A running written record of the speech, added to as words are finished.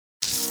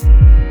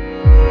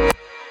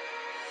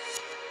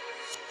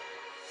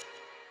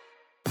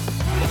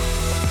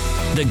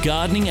The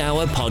Gardening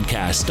Hour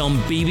podcast on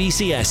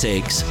BBC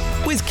Essex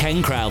with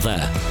Ken Crowther.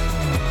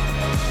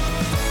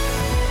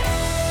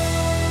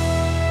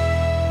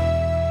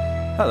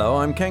 Hello,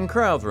 I'm Ken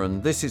Crowther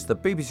and this is the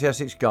BBC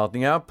Essex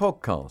Gardening Hour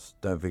podcast.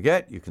 Don't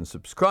forget, you can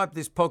subscribe to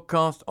this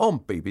podcast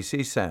on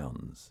BBC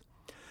Sounds.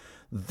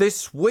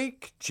 This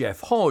week, Jeff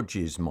Hodge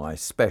is my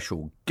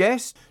special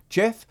guest.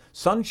 Jeff,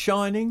 sun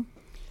shining,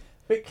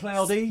 bit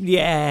cloudy.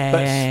 Yeah,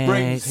 but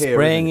spring's here.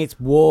 Spring, it's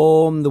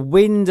warm. The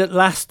wind at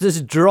last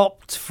has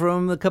dropped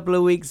from a couple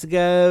of weeks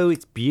ago.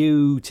 It's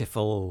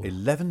beautiful.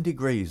 11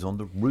 degrees on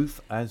the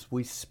roof as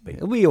we speak.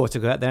 We ought to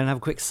go out there and have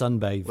a quick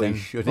sunbathe then. We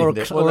should, or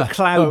a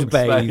cloud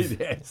bathe.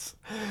 Yes.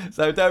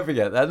 So don't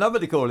forget, that number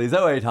to call is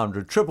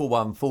 0800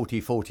 111 40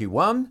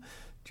 41.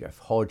 Jeff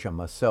Hodge and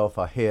myself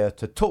are here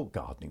to talk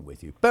gardening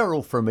with you.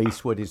 Beryl from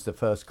Eastwood is the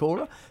first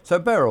caller. So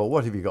Beryl,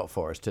 what have you got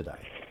for us today?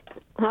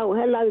 Oh,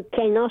 hello,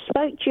 Ken. I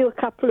spoke to you a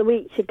couple of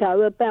weeks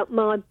ago about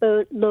my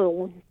burnt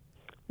lawn.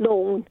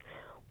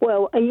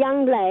 Well, a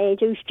young lad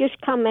who's just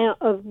come out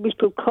of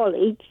Little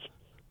College,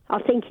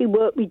 I think he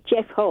worked with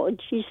Jeff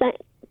Hodge. Is that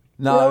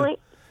right?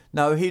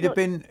 No, he'd have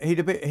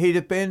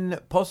been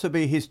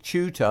possibly his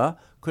tutor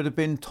could have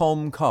been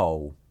Tom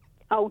Cole.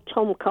 Oh,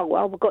 Tom Cole.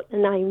 I've got the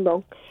name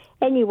wrong.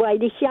 Anyway,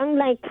 this young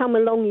lad come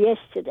along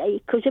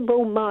yesterday because of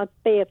all my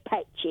bare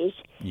patches.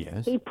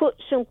 Yes. He put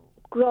some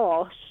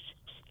grass,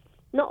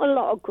 not a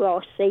lot of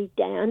grass seed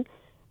down,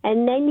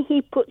 and then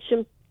he put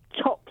some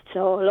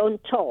topsoil on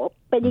top,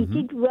 but he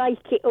did rake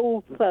it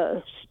all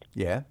first.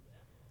 Yeah.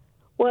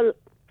 Well,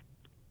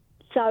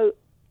 so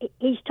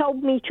he's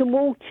told me to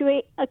water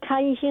it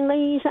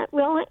occasionally, is that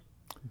right?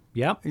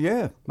 Yeah.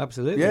 Yeah.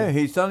 Absolutely. Yeah,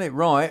 he's done it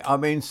right. I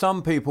mean,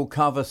 some people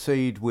cover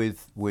seed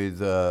with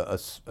a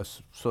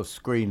sort of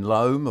screen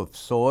loam of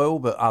soil,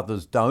 but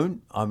others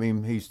don't. I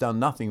mean, he's done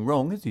nothing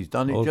wrong. He's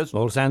done it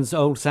all sounds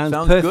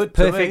good to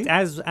perfect me.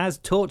 as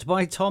taught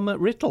by Tom at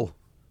Rittle.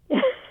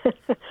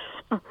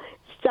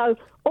 So,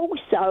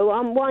 also,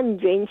 I'm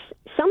wondering,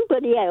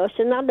 somebody else,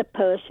 another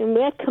person,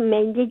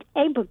 recommended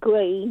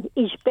evergreen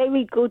is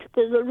very good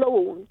for the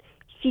lawn.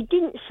 She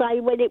didn't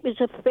say whether it was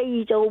a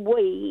feed or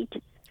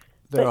weed.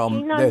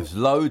 There's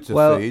loads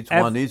of feeds.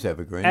 One is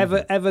evergreen.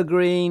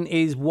 Evergreen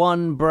is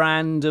one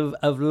brand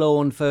of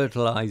lawn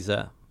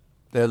fertiliser.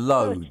 There are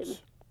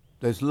loads.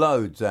 There's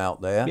loads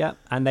out there. Yeah,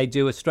 and they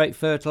do a straight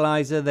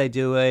fertiliser, they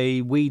do a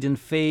weed and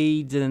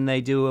feed, and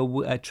they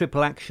do a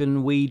triple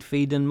action weed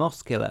feed and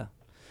moss killer.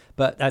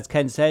 But as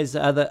Ken says,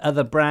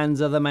 other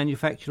brands, other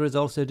manufacturers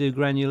also do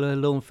granular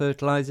lawn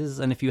fertilisers.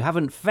 And if you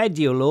haven't fed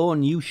your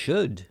lawn, you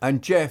should.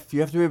 And Jeff, you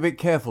have to be a bit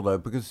careful though,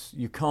 because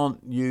you can't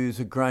use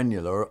a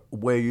granular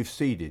where you've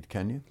seeded,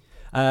 can you?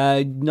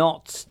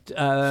 Not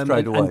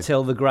straight away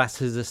until the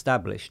grass is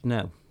established.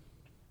 No.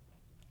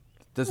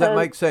 Does that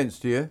make sense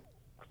to you?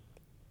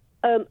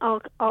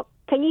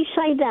 Can you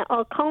say that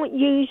I can't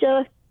use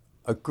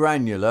a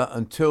granular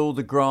until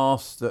the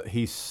grass that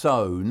he's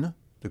sown,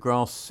 the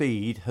grass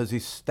seed, has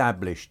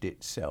established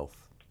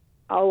itself.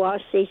 Oh, I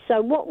see.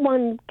 So what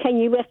one can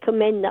you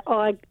recommend that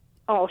I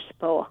ask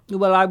for?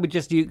 Well, I would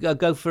just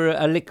go for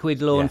a liquid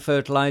lawn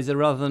fertiliser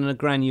rather than a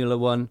granular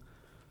one.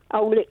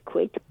 Oh,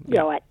 liquid.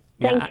 Yeah. Right.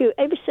 Thank you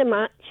ever so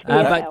much.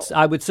 But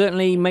I would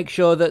certainly make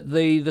sure that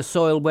the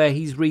soil where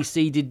he's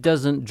reseeded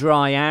doesn't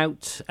dry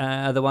out.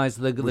 Otherwise,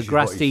 the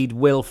grass seed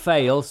will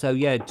fail. So,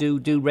 yeah,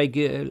 do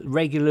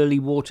regularly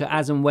water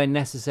as and when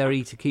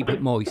necessary to keep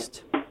it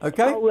moist.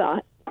 Okay. All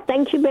right.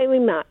 Thank you very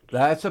much.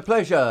 That's a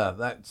pleasure.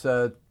 That's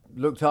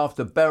looked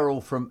after Beryl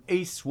from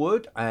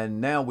Eastwood.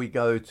 And now we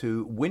go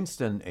to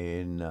Winston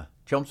in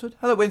Chelmsford.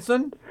 Hello,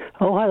 Winston.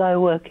 Oh,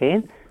 hello,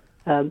 Ken.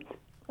 I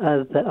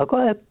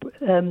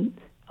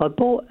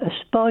bought a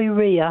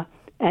Spirea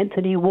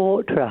Anthony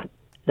Waterer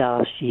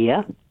last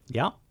year.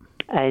 Yeah.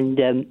 And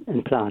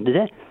planted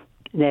it.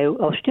 Now,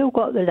 I've still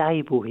got the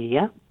label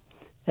here.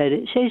 And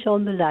it says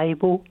on the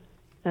label,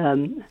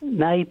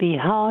 may be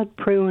hard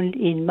pruned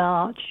in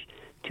March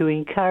to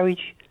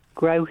encourage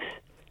growth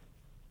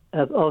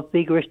of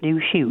vigorous new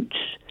shoots.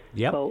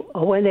 Yep. Well, I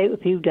went out a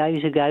few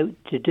days ago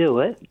to do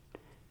it,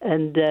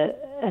 and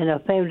I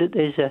found that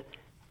there's a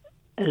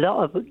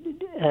lot of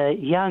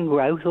young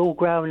growth all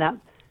growing up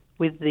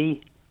with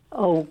the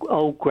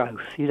old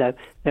growth. You know.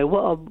 Now,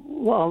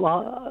 what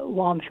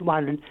I'm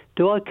wondering,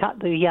 do I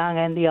cut the young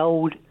and the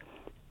old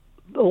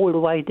all the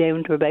way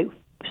down to about,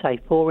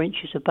 say, 4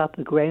 inches above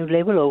the ground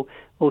level,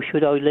 or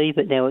should I leave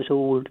it now? It's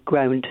all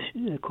grown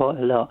quite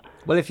a lot.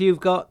 Well, if you've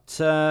got,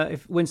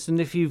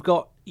 if you've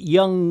got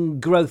young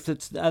growth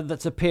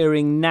that's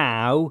appearing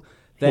now,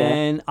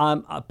 then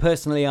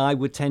personally I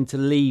would tend to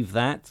leave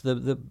that.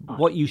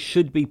 What you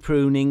should be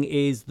pruning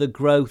is the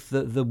growth,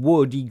 the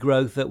woody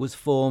growth that was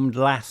formed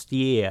last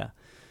year.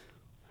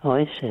 Oh,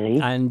 I see.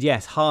 And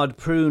yes, hard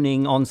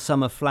pruning on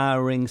summer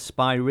flowering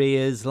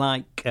spireas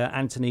like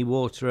Anthony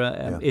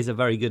Waterer is a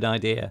very good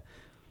idea.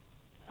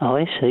 Oh,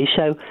 I see.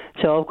 So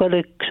I've got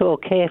to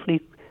sort of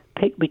carefully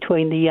pick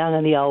between the young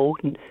and the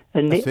old and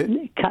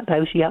cut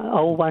those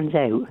old ones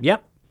out.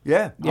 Yep.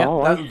 Yeah.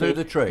 Oh, that'll do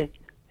the trick.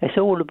 It's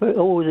all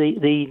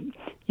the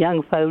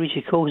young foliage,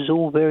 of course, is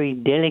all very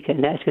delicate,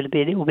 and that's going to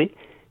be a little bit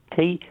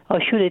I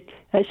should have.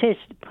 It says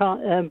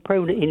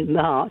prune it in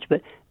March,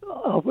 but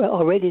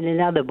I read in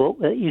another book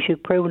that you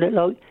should prune it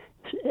like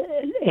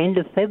end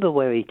of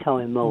February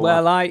time. More.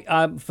 Well, I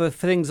for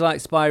things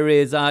like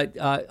spireas,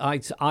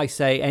 I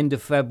say end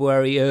of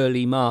February,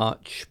 early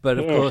March. But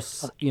of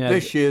course,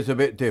 this year's a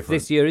bit different.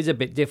 This year is a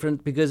bit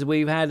different because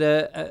we've had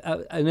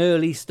an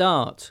early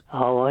start.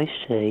 Oh, I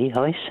see.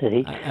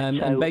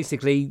 And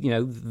basically,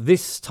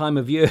 this time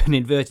of year, in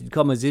inverted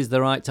commas, is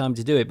the right time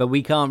to do it. But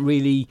we can't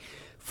really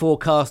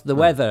forecast the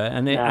weather,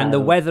 and the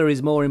weather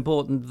is more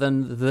important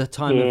than the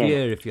time of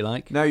year, if you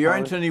like. Now, your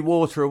Anthony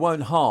water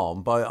won't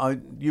harm, but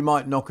you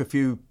might knock a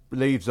few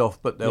leaves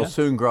off, but they'll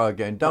soon grow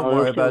again. Don't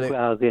worry about it.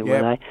 Grow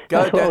again,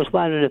 that's what I was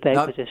wondering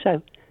about, because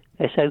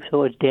they're so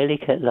sort of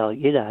delicate, like,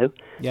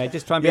 Yeah,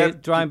 just try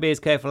and be as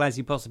careful as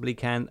you possibly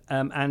can.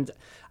 And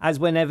as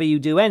whenever you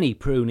do any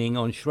pruning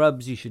on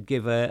shrubs, you should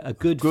give a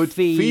good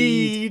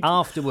feed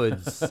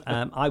afterwards.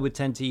 I would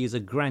tend to use a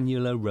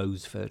granular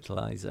rose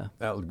fertiliser.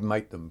 That'll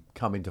make them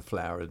come into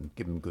flower and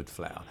give them good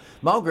flower.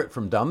 Margaret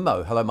from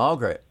Dunmow. Hello,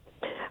 Margaret.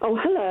 Oh,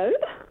 hello.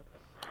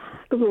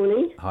 Good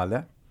morning. Hi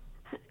there.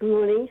 Good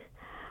morning.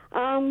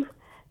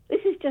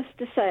 This is just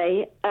to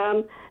say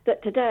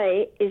that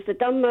today is the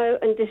Dunmow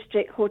and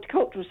District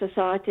Horticultural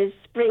Society's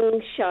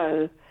spring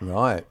show.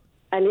 Right.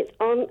 And it's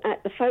on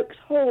at the Folks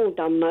Hall,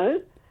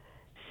 Dunmow,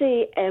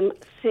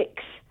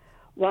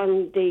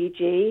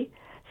 CM61DG,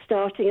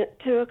 starting at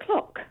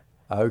 2:00.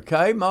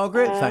 Okay,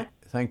 Margaret.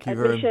 Thank you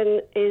very much.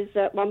 Admission is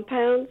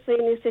 £1,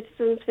 senior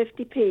citizens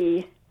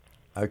 50p.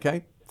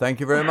 Okay. Thank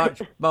you very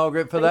much,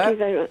 Margaret, for that. Thank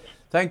you very much.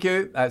 Thank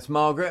you. That's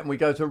Margaret. And we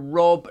go to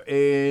Rob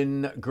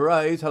in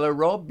Grays. Hello,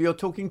 Rob. You're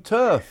talking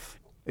turf.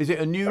 Is it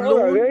a new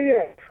lawn?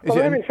 Yeah. I'm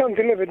having some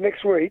delivered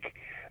next week,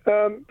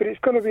 but it's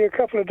going to be a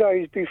couple of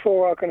days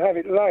before I can have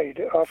it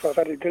laid after I've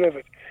had it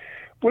delivered.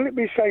 Will it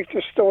be safe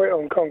to store it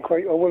on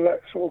concrete, or will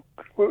it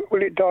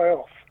die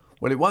off?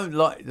 Well, it won't.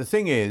 The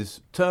thing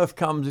is, turf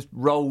comes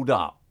rolled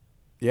up,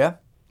 yeah?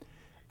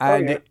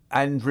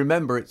 And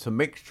remember, it's a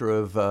mixture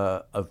of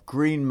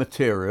green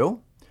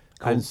material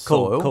and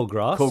soil called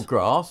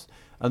grass,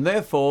 and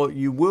therefore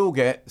you will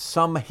get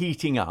some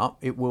heating up.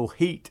 It will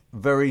heat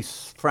very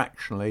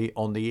fractionally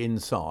on the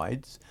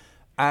insides,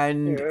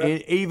 and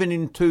even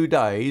in 2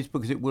 days,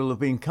 because it will have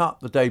been cut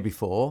the day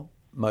before,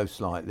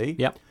 most likely.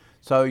 Yep.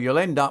 So you'll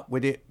end up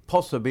with it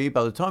possibly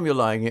by the time you're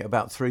laying it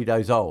about 3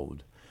 days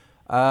old.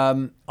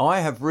 I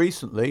have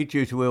recently,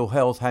 due to ill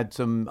health, had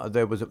some.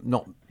 There was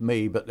not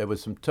me, but there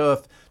was some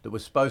turf that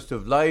was supposed to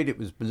have laid. It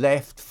was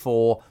left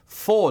for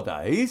 4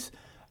 days,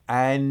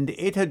 and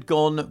it had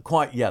gone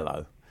quite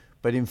yellow.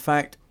 But in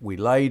fact, we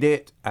laid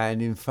it,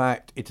 and in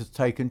fact, it has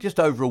taken just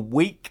over a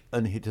week,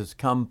 and it has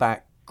come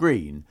back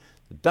green.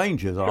 The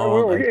dangers are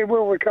it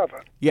will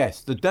recover.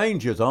 Yes, the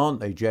dangers, aren't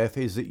they, Jeff?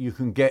 Is that you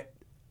can get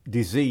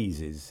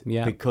diseases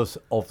because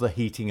of the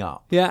heating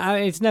up. Yeah,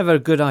 it's never a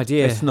good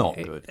idea. It's not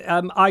good.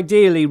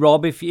 Ideally,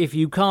 Rob, if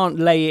you can't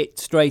lay it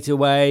straight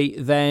away,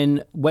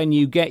 then when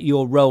you get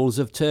your rolls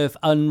of turf,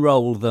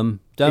 unroll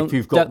them. If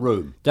you've got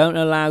room. Don't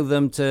allow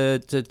them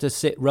to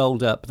sit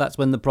rolled up. That's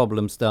when the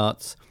problem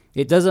starts.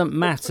 It doesn't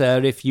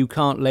matter if you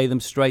can't lay them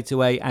straight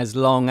away as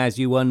long as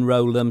you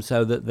unroll them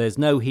so that there's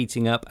no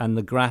heating up and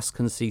the grass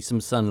can see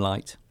some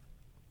sunlight.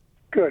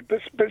 Good,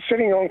 but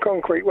sitting on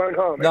concrete won't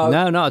harm it.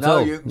 No, not at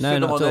all. You can no, sit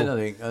not on at all.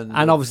 anything.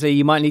 And obviously,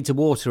 you might need to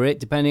water it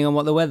depending on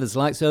what the weather's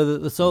like, so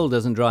that the soil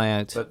doesn't dry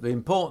out. But the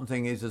important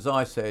thing is, as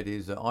I said,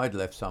 is that I'd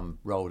left some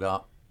rolled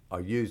up. I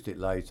used it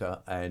later,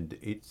 and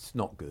it's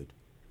not good.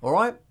 All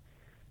right.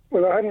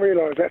 Well, I hadn't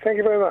realised that. Thank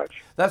you very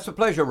much. That's a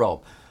pleasure,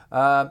 Rob.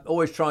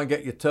 Always try and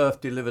get your turf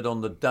delivered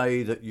on the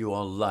day that you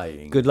are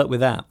laying. Good luck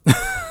with that.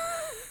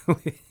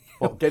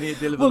 What, getting it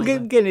delivered? Well,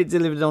 getting it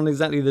delivered on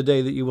exactly the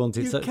day that you want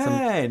it. You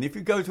can if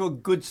you go to a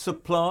good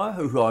supplier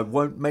who I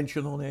won't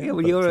mention on here. Yeah,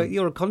 well,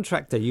 you're a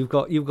contractor. You've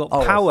got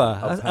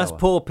power. Us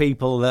poor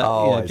people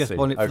that just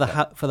want it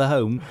for the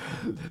home.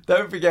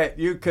 Don't forget,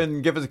 you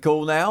can give us a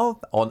call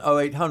now on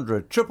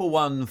 0800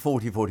 111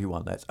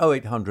 4041. That's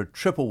 0800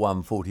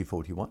 111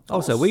 4041.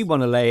 Also, we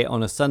want to lay it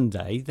on a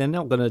Sunday. They're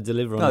not going to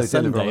deliver on a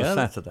Sunday. They deliver on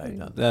a Saturday.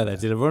 No, they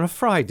deliver on a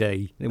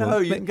Friday. You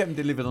can get them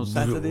delivered on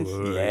Saturdays. If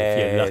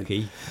you're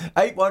lucky.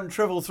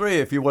 81333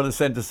 if you want to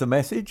send us a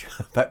message.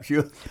 Perhaps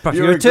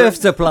you're a turf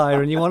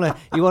supplier and you want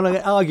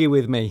to argue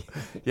with me.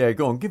 Yeah,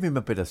 go on, give him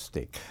a bit of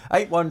stick.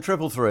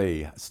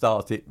 81333.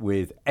 Start it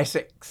with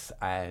Essex,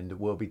 and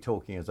we'll be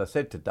talking, as I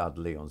said, to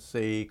Dudley on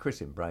Sea, Chris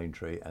in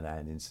Braintree, and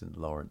Anne in St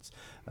Lawrence.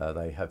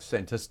 They have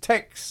sent us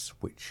texts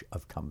which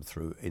have come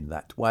through in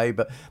that way.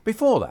 But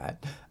before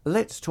that,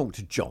 let's talk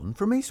to John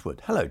from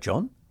Eastwood. Hello,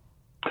 John.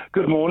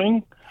 Good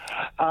morning.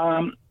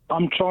 I'm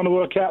trying to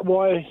work out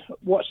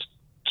what's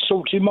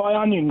sorting my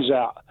onions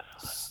out.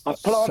 I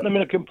plant them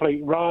in a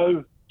complete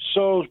row,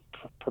 soil's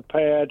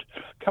prepared,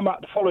 come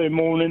up the following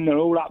morning, they're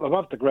all up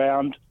above the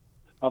ground.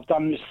 I've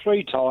done this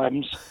 3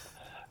 times,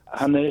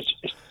 and there's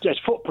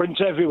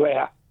footprints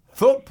everywhere.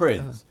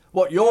 Footprints?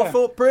 What, your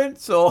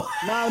footprints or?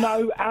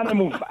 No,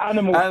 animal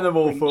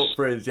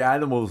footprints. Yeah,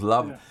 animals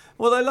love. Yeah.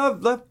 Well, they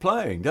love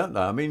playing, don't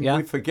they? I mean,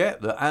 we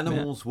forget that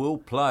animals will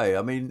play.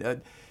 I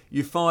mean,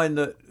 you find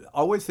that. I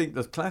always think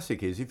the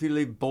classic is if you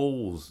leave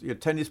balls, your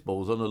tennis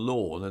balls on a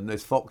lawn, and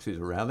there's foxes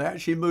around, they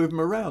actually move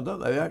them around,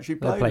 don't they? They actually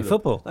play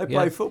football. They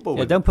play football.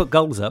 Yeah, don't put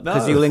goals up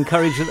because you'll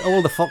encourage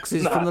all the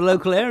foxes from the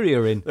local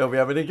area in. They'll be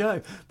having a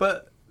go.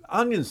 But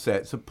onion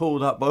sets are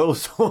pulled up by all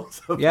sorts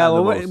of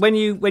animals.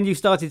 Well, when you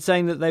started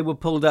saying that they were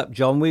pulled up,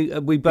 John,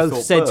 we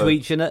both said to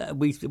each other,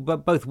 we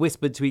both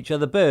whispered to each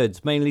other,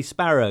 birds, mainly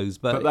sparrows,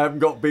 but they haven't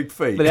got big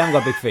feet. But they haven't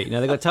got big feet. No,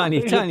 they've got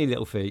tiny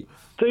little feet.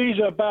 These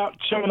are about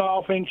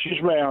 2.5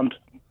 inches round,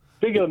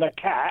 bigger than a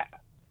cat.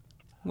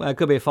 Well, it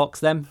could be a fox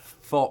then.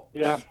 Fox.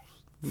 Yeah.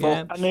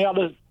 Yeah. And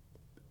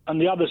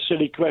the other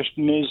silly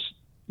question is,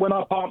 when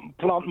I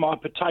plant my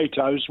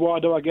potatoes, why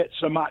do I get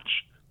so much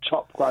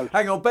top growth?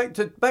 Hang on, back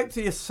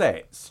to your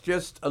sets.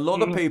 Just a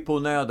lot of people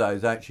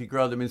nowadays actually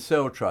grow them in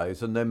cell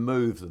trays and then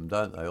move them,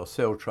 don't they? Or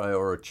cell tray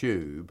or a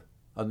tube,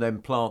 and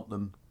then plant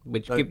them.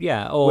 Which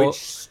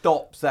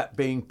stops that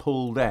being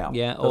pulled out.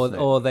 Yeah,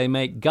 or they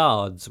make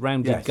guards,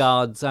 rounded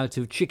guards out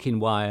of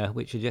chicken wire,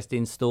 which are just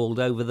installed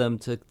over them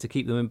to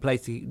keep them in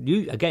place.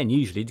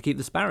 Usually to keep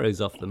the sparrows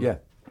off them. Yeah.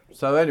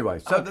 So anyway,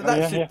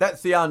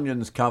 that's the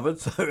onions covered.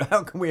 So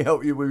how can we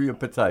help you with your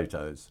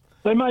potatoes?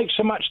 They make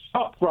so much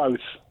top growth.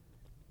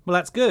 Well,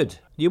 that's good.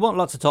 You want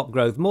lots of top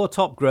growth. More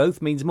top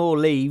growth means more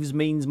leaves,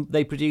 means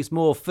they produce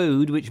more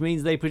food, which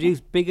means they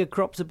produce bigger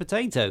crops of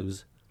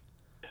potatoes.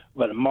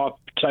 Well, my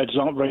potatoes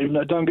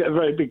they don't get a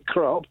very big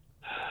crop.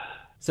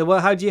 So, well,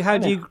 how do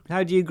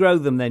you grow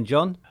them then,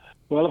 John?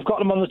 Well, I've got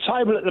them on the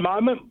table at the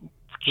moment.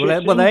 They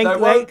ain't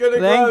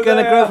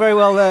going to grow very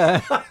well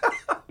there.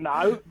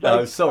 No,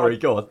 sorry,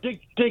 go on.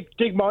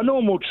 Dig my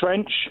normal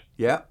trench.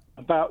 Yeah.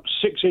 About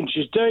 6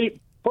 inches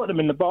deep. Put them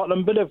in the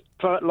bottom, bit of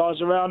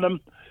fertiliser around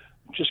them.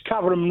 Just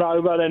cover them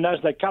over, then as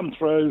they come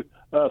through,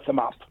 earth them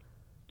up.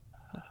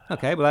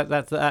 Okay, well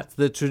that's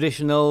the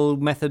traditional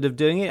method of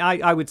doing it.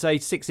 I would say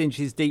 6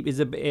 inches deep is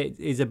a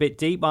bit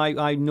deep.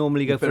 I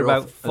normally go for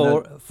about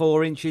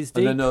 4 inches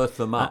deep. And then earth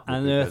them up.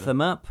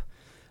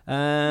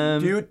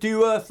 Do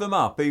you earth them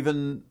up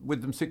even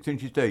with them 6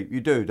 inches deep? You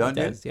do, don't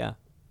you? Yeah.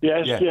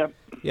 Yes, yeah.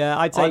 Yeah,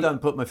 I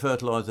don't put my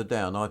fertiliser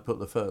down. I put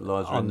the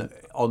fertiliser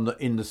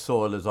in the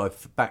soil as I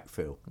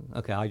backfill.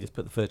 Okay, I just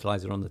put the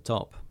fertiliser on the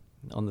top,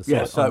 on the soil.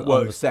 Yeah, so it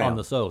works down on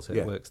the soil, so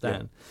it works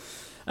down.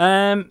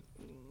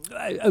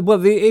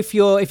 Well, if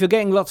you're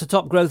getting lots of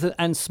top growth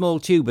and small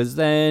tubers,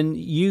 then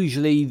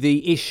usually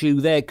the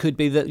issue there could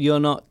be that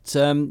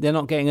they're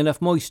not getting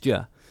enough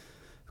moisture,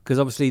 because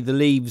obviously the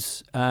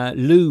leaves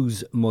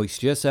lose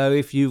moisture. So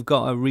if you've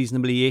got a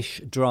reasonably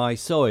dry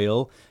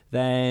soil,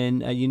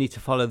 then you need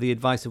to follow the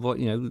advice of what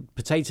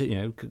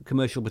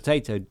commercial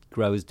potato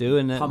growers do,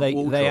 and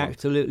they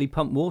absolutely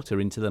pump water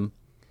into them.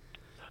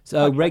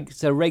 So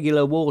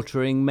regular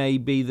watering may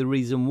be the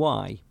reason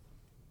why.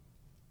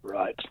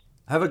 Right.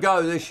 Have a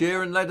go this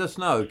year and let us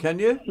know, can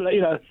you? Let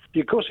you know.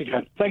 Of course you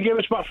can. Thank you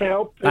very much for your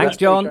help. Thanks,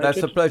 John.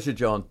 That's a pleasure,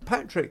 John.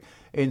 Patrick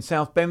in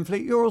South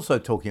Benfleet, you're also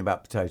talking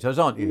about potatoes,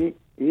 aren't you?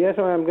 Yes,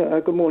 I am.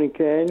 Good morning,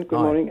 Ken. Good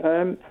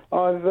morning.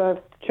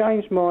 I've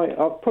changed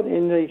I've put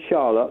in the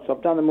Charlottes.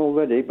 I've done them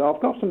already, but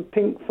I've got some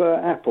pink fir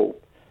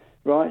apple.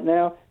 Right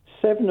now,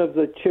 7 of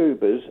the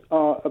tubers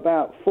are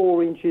about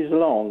 4 inches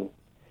long.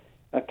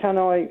 Can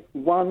I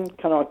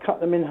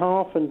cut them in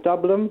half and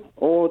double them,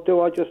 or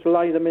do I just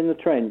lay them in the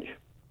trench?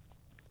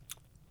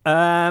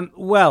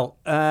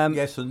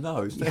 Yes and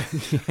no.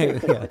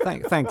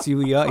 Thanks.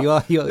 You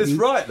are. It's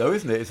right though,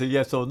 isn't it? It's a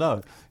yes or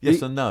no.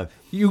 Yes and no.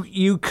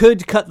 You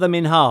could cut them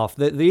in half.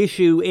 The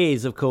issue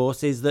is, of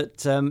course, is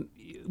that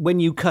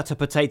when you cut a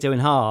potato in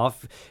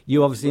half,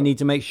 you obviously need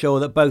to make sure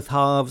that both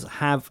halves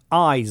have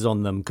eyes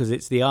on them, because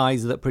it's the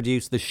eyes that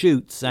produce the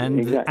shoots,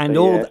 and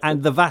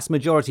the vast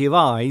majority of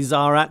eyes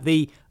are at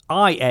the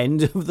eye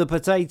end of the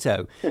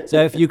potato.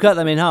 So if you cut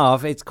them in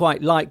half, it's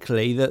quite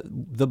likely that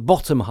the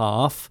bottom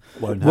half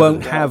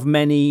won't have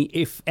many,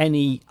 if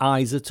any,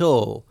 eyes at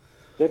all.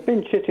 They've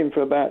been sitting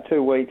for about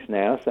 2 weeks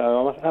now,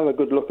 so I must have a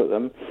good look at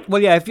them.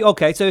 Well, yeah.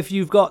 So if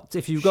you've got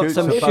some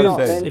shoots,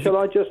 shall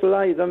I just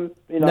lay them?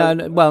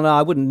 No,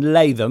 I wouldn't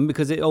lay them,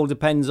 because it all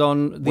depends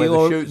on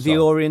the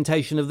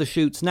orientation of the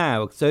shoots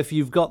now. So if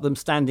you've got them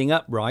standing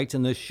upright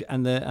and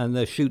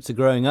the shoots are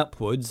growing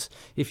upwards,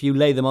 if you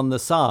lay them on the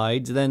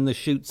side, then the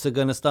shoots are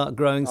going to start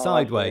growing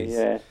sideways.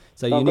 Yeah.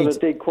 So you need to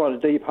dig quite a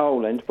deep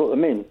hole then to put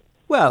them in.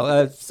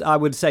 Well, I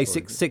would say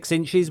 6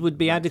 inches would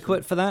be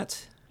adequate for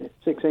that.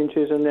 6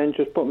 inches, and then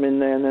just put them in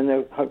there, and then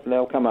hopefully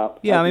they'll come up.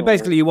 Yeah, I mean,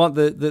 basically you want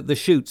the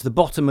shoots, the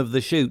bottom of the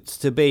shoots,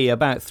 to be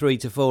about 3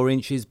 to 4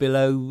 inches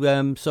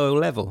below soil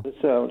level.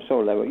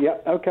 Soil level, yeah,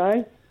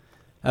 okay.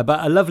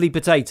 But a lovely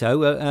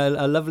potato,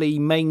 a lovely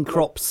main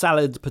crop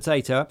salad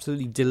potato,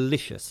 absolutely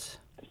delicious.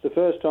 It's the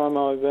first time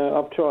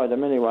I've tried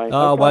them anyway.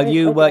 Oh, okay. Well,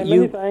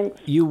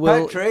 you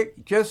will.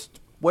 Patrick,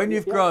 just when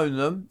you've grown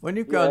them,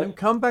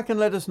 come back and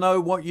let us know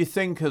what you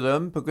think of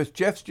them, because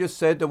Jeff's just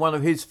said they're one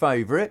of his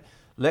favourite.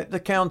 Let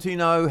the county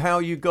know how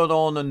you got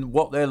on and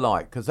what they're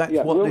like, because that's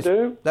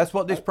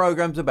what this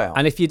programme's about.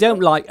 And if you don't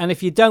like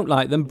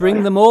them,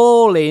 bring them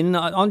all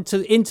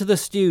into the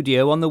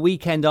studio on the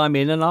weekend I'm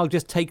in, and I'll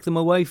just take them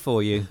away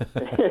for you.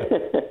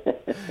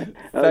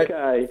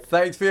 Okay.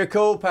 Thanks for your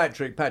call,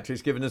 Patrick.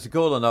 Patrick's given us a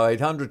call on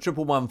 0800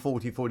 111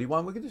 40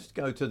 41. We can just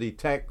go to the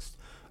text,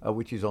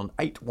 which is on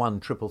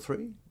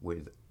 81333,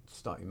 with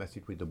starting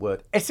message with the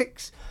word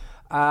Essex.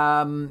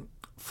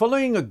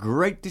 Following a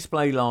great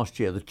display last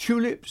year, the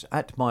tulips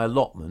at my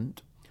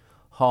allotment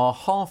are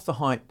half the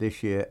height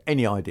this year.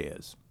 Any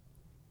ideas?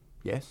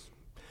 Yes.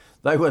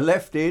 They were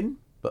left in,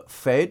 but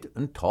fed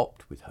and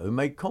topped with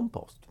homemade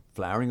compost.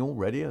 Flowering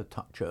already a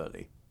touch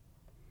early.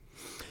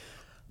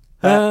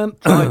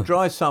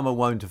 Dry summer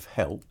won't have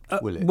helped,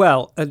 will it?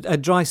 Well, a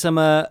dry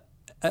summer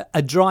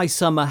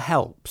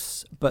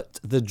helps, but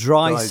the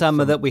dry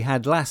summer that we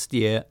had last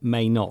year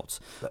may not.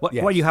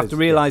 What you have to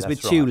realise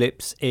with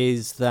tulips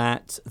is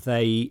that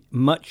they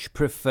much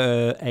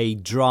prefer a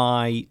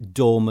dry,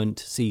 dormant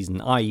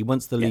season, i.e.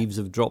 once the leaves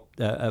have dropped,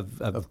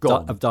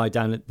 have died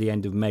down at the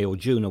end of May or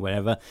June or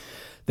whatever.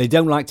 They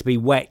don't like to be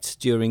wet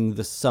during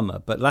the summer,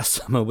 but last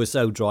summer was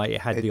so dry it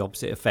had the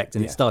opposite effect,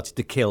 and it started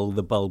to kill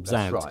the bulbs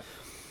out. That's right.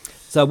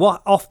 So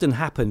what often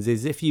happens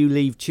is if you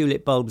leave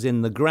tulip bulbs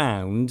in the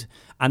ground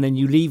and then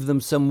you leave them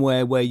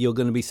somewhere where you're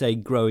going to be, say,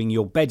 growing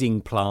your bedding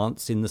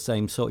plants in the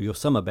same sort, your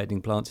summer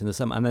bedding plants in the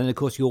summer, and then, of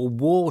course, you're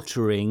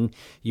watering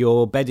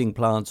your bedding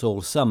plants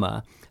all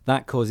summer,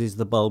 that causes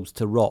the bulbs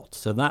to rot.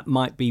 So that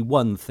might be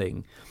one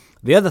thing.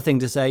 The other thing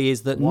to say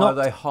is that why are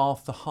they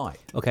half the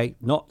height? Okay,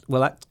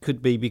 that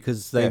could be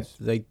because they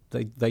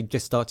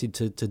just started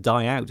to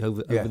die out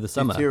over the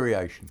summer.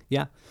 Deterioration.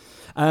 Yeah.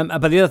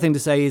 But the other thing to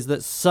say is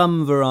that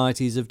some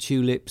varieties of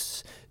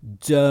tulips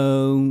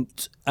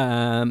don't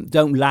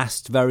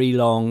last very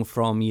long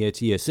from year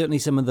to year. Certainly,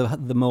 some of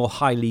the more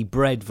highly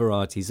bred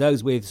varieties,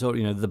 those with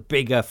the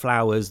bigger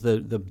flowers,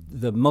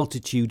 the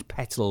multitude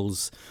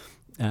petals,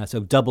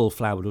 so double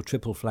flowered or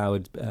triple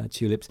flowered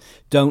tulips,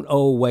 don't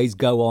always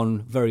go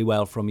on very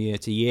well from year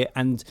to year.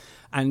 And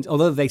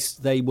although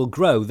they will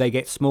grow, they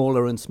get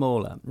smaller and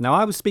smaller. Now,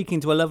 I was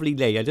speaking to a lovely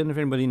lady. I don't know if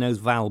anybody knows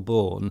Val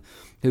Bourne,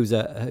 who's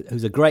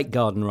a great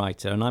garden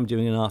writer, and I'm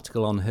doing an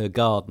article on her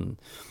garden.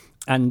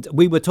 And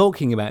we were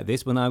talking about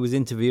this when I was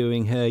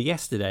interviewing her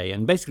yesterday.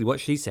 And basically what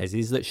she says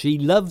is that she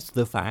loves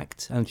the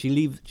fact, and she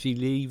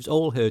leaves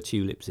all her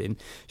tulips in,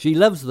 she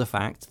loves the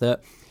fact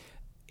that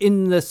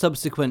in the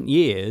subsequent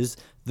years,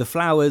 the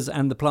flowers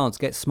and the plants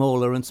get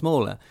smaller and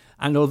smaller.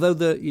 And although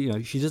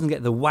she doesn't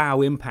get the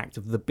wow impact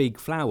of the big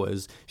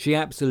flowers, she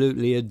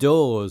absolutely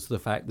adores the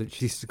fact that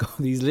she's got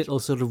these little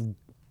sort of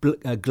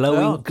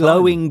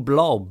glowing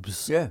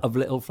blobs of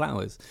little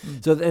flowers.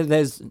 So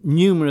there's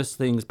numerous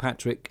things. Who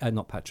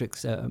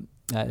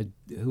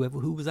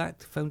was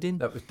that phoned in?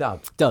 That was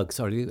Doug. Doug,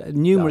 sorry.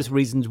 Numerous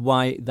reasons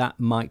why that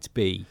might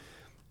be.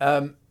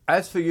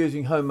 As for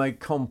using homemade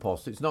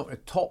compost, it's not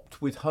topped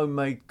with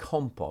homemade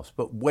compost,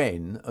 but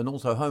when, and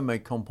also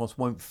homemade compost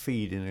won't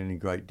feed in any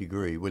great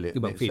degree, will it?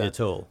 It won't feed at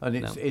all. And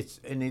it's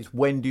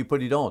when do you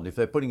put it on? If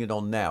they're putting it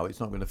on now, it's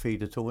not going to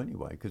feed at all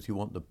anyway, because you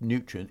want the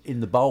nutrient in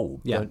the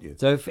bulb, don't you?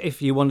 So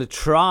if you want to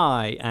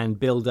try and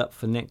build up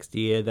for next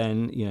year,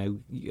 then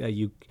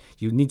you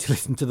need to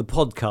listen to the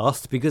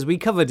podcast, because we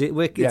covered it.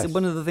 It's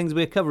one of the things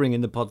we're covering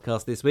in the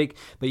podcast this week.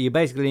 But you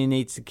basically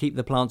need to keep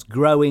the plants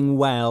growing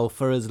well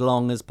for as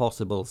long as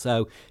possible.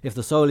 So if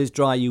the soil is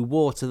dry, you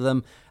water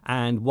them,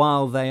 and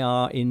while they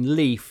are in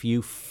leaf,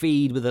 you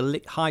feed with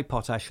a high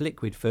potash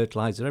liquid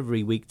fertilizer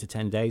every week to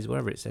 10 days,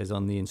 whatever it says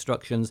on the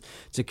instructions,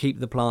 to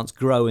keep the plants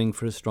growing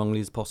for as strongly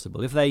as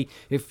possible.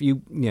 If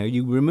you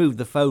removed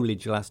the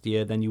foliage last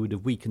year, then you would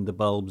have weakened the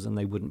bulbs and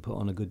they wouldn't put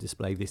on a good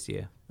display this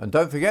year. And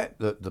don't forget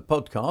that the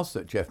podcast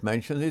that Jeff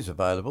mentioned is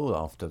available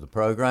after the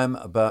programme,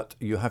 but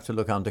you have to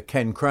look under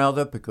Ken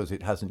Crowther because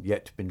it hasn't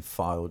yet been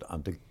filed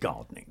under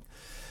gardening.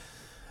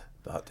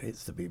 But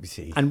it's the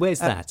BBC. And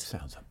where's that?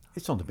 Sounds App.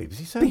 It's on the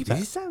BBC Sounds App.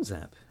 BBC Sounds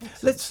App.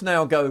 Let's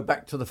now go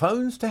back to the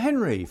phones to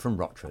Henry from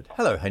Rochford.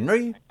 Hello,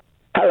 Henry.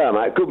 Hello,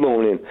 mate. Good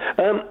morning.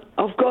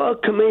 I've got a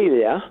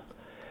camellia.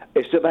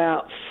 It's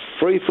about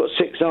 3'6"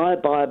 high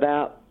by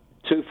about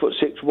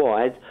 2'6"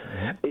 wide.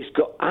 Mm-hmm. It's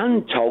got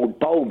untold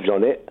bulbs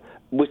on it,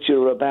 which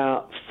are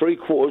about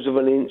 3/4 of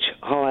an inch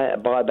high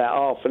by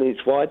about half an inch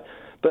wide,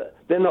 but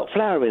they're not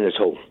flowering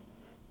at all.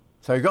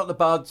 So you've got the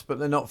buds, but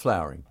they're not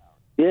flowering?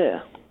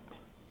 Yeah.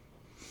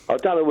 I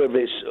don't know whether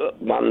it's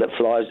one that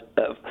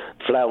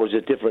flowers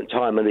a different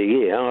time of the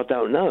year. I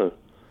don't know.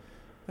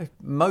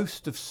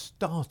 Most have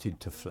started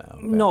to flower.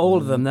 Not all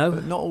of them, though.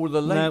 But not all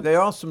the late. No. There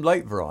are some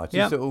late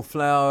varieties that will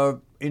flower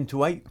into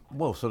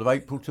sort of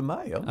April to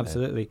May, aren't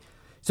Absolutely.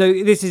 So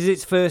this is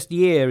its first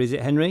year, is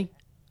it, Henry?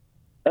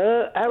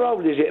 How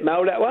old is it,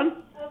 Mel, that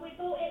one? We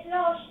bought it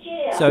last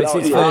year. So it's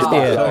its first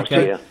year.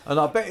 Okay. Year. And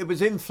I bet it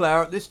was in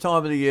flower at this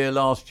time of the year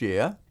last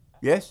year.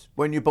 Yes,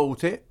 when you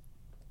bought it.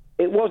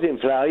 It was in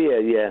flower,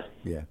 yeah.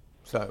 Yeah,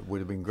 so it would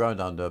have been grown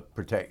under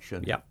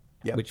protection. Yeah.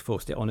 which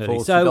forced it on early.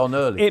 Forced So it on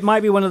early. it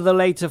might be one of the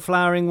later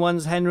flowering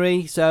ones,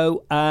 Henry.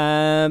 So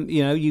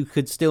you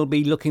could still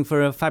be looking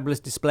for a fabulous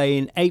display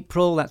in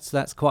April.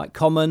 That's quite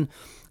common.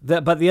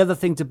 But the other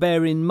thing to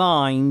bear in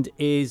mind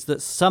is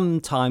that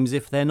sometimes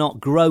if they're not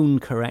grown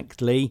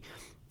correctly,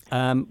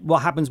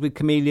 what happens with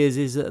camellias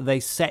is that they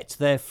set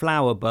their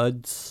flower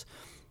buds,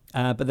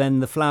 but then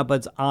the flower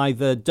buds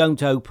either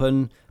don't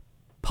open,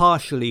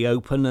 partially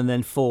open and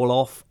then fall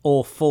off,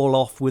 or fall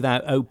off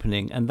without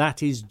opening. And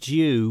that is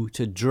due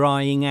to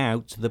drying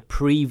out the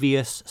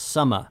previous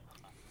summer.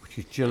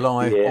 Which is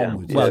July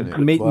onwards, Well,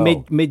 isn't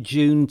it?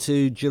 mid-June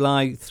to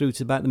July through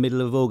to about the middle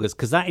of August,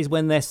 because that is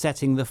when they're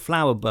setting the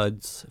flower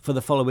buds for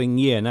the following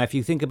year. Now, if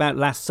you think about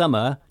last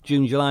summer,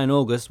 June, July and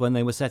August, when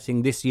they were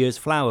setting this year's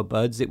flower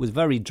buds, it was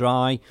very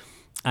dry.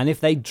 And if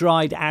they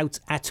dried out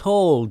at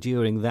all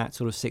during that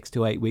sort of 6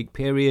 to 8 week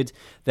period,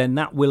 then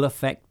that will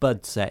affect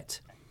bud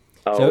set.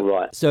 Oh,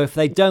 right. So if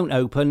they don't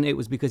open, it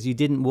was because you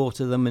didn't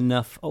water them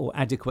enough or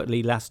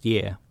adequately last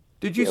year.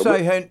 Did you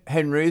say,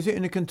 Henry, is it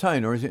in a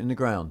container or is it in the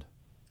ground?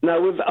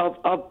 No,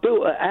 I've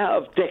built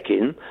out of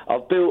decking.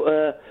 I've built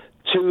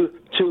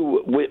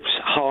two whips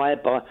high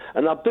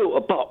and I've built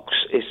a box.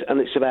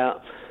 It's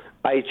about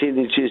 18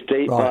 inches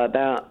deep by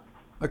about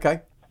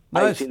 18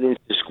 inches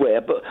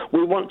square. But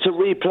we want to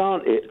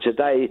replant it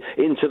today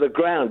into the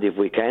ground if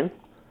we can,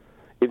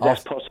 if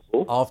that's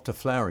possible. After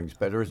flowering's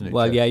better, isn't it?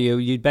 Well, Jeff? yeah,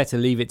 you'd better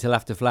leave it till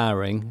after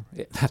flowering.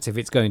 That's if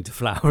it's going to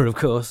flower, of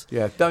course.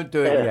 Yeah, don't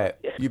do it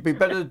yet. You'd be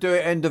better to do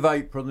it end of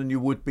April than you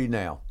would be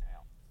now.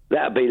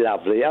 That'd be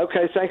lovely.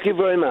 Okay, thank you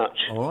very much.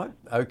 All right,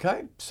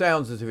 okay.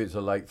 Sounds as if it's a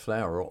late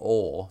flower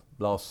or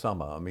last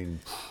summer. I mean,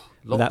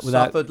 lots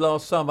suffered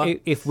last summer.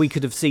 If we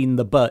could have seen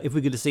the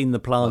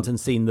plant and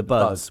seen the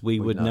buds, we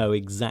would know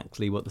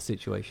exactly what the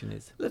situation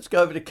is. Let's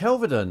go over to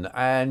Kelvedon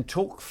and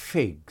talk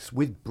figs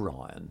with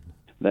Brian.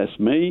 That's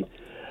me.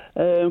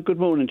 Good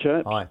morning,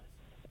 chaps. Hi.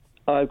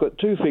 I've got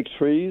 2 fig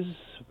trees,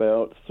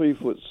 about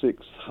 3'6"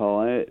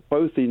 high,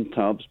 both in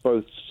tubs,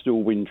 both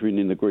still wintering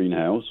in the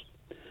greenhouse.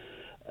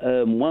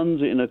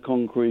 One's in a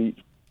concrete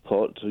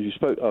pot.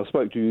 I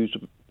spoke to you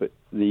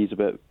these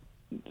about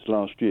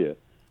last year.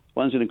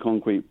 One's in a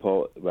concrete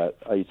pot, about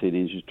 18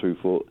 inches, 2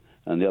 foot,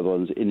 and the other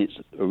one's in its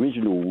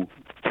original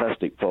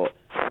plastic pot,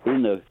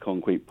 in a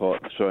concrete pot,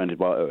 surrounded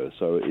by earth,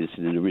 so it's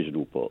in an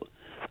original pot.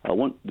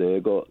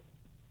 They've got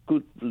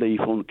good leaf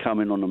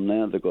coming on them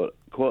now. They've got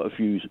quite a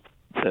few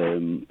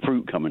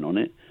fruit coming on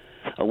it.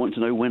 I want to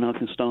know when I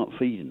can start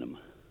feeding them.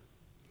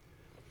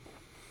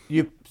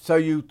 So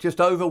you just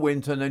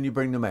overwinter and then you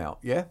bring them out,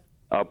 yeah?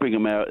 I'll bring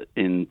them out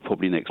in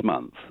probably next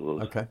month.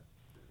 Okay.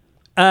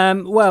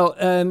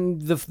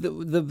 The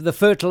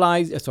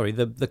fertilizer,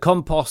 the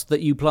compost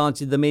that you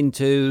planted them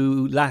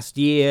into last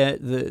year,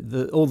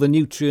 all the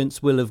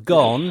nutrients will have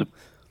gone. Yes.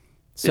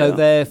 So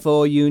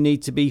therefore, you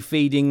need to be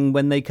feeding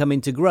when they come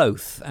into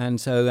growth. And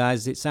so,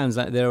 as it sounds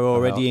like they're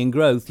already in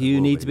growth,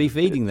 you need to be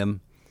feeding them.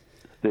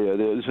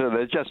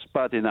 They're just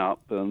budding up,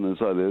 and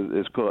so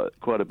there's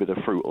quite a bit of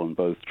fruit on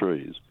both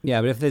trees. Yeah,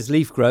 but if there's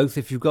leaf growth,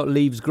 if you've got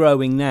leaves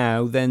growing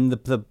now, then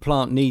the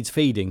plant needs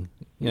feeding.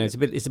 You know, it's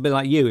a bit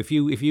like you. If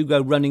you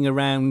go running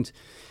around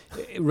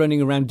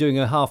doing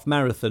a half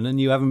marathon and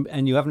you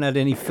haven't had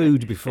any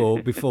food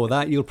before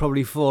that, you'll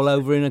probably fall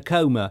over in a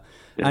coma.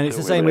 And it's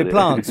the same with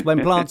plants. When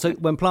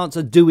plants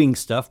are doing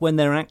stuff, when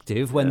they're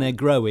active, when they're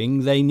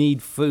growing, they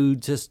need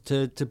food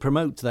to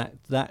promote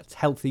that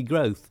healthy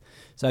growth.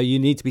 So you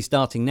need to be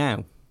starting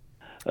now.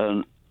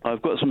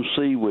 I've got some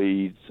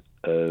seaweed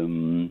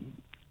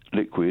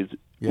liquid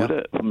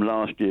from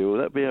last year. Will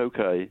that be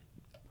okay?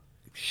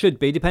 Should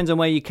be. Depends on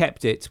where you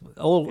kept it.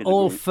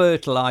 All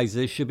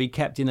fertilizers should be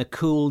kept in a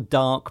cool,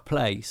 dark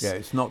place. Yeah,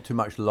 it's not too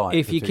much light.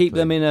 If you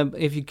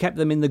kept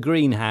them in the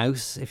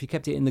greenhouse,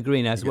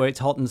 where it's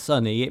hot and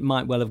sunny, it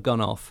might well have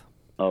gone off.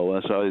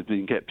 Oh, so it's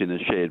been kept in a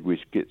shed,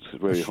 which gets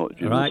very hot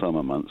during the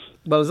summer months.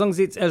 Well, as long as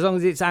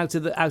it's out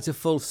of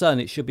full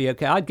sun, it should be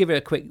okay. I'd give it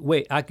a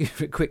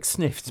quick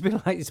sniff. It's a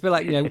bit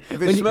like you know.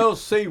 If it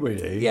smells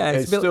seaweedy,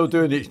 it's still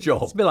doing its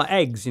job. It's a bit like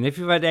eggs. You know, if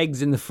you've had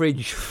eggs in the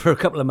fridge for a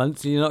couple of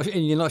months and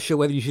you're not sure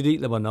whether you should eat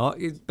them or not,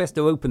 it's best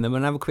to open them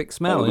and have a quick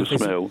smell. If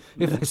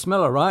they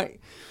smell all right.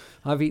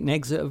 I've eaten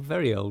eggs that are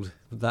very old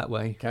that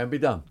way. Can be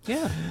done.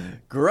 Yeah.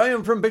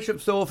 Graham from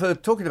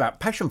Bishopsthorpe talking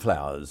about passion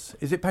flowers.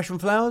 Is it passion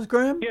flowers,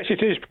 Graham? Yes,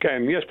 it is,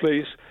 Ken. Yes,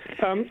 please.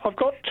 I've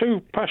got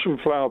 2 passion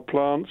flower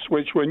plants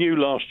which were new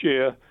last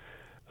year.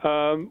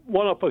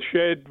 One up a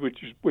shed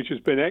which has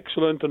been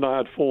excellent, and I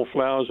had 4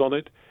 flowers on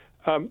it.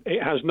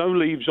 It has no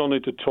leaves on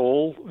it at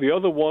all. The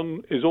other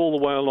one is all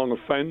the way along a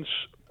fence,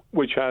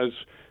 which has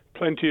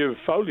plenty of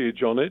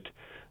foliage on it.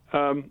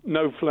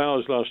 No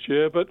flowers last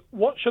year, but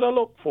what should I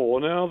look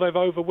for now they've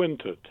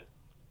overwintered?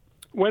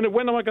 When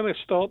am I going to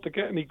start to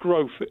get any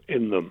growth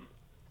in them?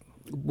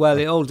 Well,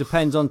 it all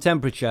depends on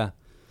temperature.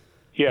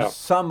 Yeah.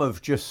 Some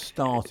have just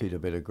started a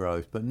bit of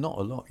growth, but not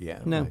a lot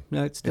yet. No,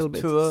 it's still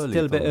too early.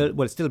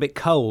 It's still a bit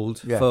cold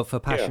for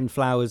passion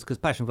flowers, because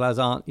passion flowers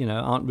aren't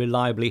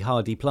reliably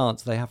hardy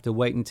plants. They have to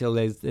wait until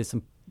there's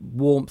some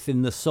warmth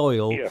in the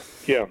soil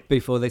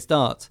before they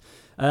start.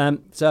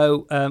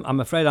 So I'm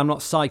afraid I'm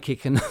not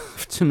psychic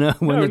enough to know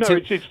when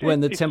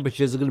the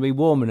temperatures are going to be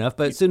warm enough.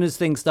 But as soon as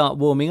things start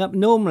warming up,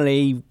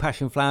 normally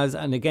passion flowers,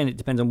 and again it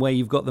depends on where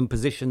you've got them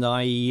positioned,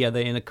 i.e. are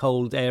they in a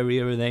cold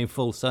area, are they in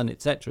full sun,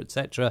 etc.,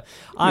 etc.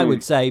 I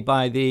would say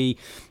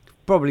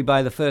probably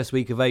by the first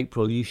week of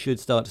April you should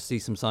start to see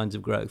some signs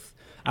of growth.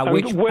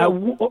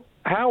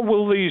 How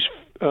will these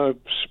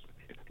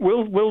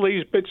will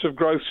these bits of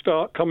growth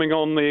start coming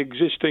on the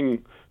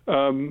existing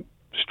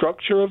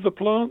structure of the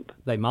plant?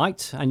 They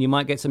might, and you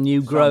might get some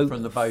new growth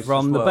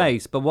from the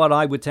base. But what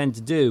I would tend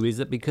to do is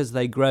that because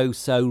they grow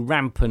so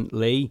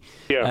rampantly,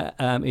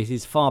 it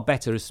is far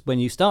better when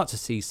you start to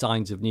see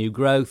signs of new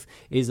growth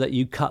is that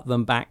you cut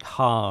them back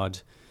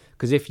hard.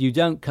 Because if you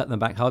don't cut them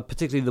back hard,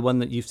 particularly the one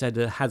that you've said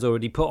has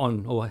already put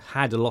on or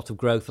had a lot of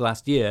growth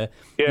last year,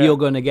 you're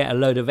going to get a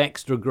load of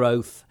extra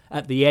growth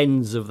at the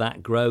ends of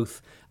that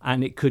growth,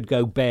 and it could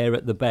go bare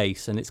at the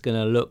base, and it's going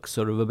to look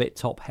sort of a bit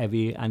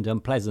top-heavy and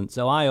unpleasant.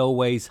 So I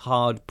always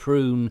hard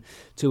prune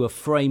to a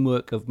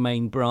framework of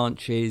main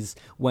branches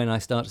when I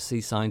start to see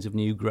signs of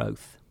new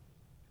growth.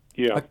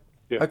 Yeah.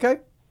 Okay.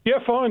 Yeah,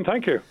 fine,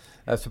 thank you.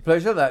 That's a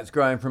pleasure. That's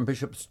Graham from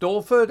Bishop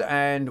Stortford,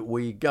 and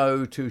we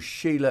go to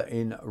Sheila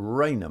in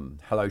Raynham.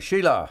 Hello,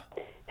 Sheila.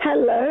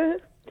 Hello.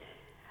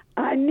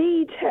 I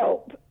need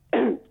help.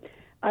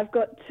 I've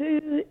got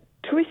 2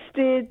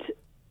 twisted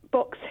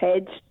box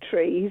hedge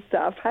trees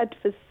that I've had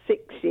for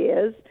 6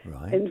 years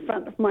in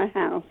front of my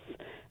house.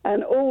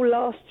 And all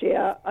last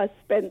year, I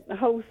spent the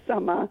whole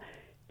summer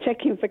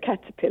checking for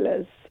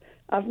caterpillars.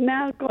 I've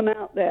now gone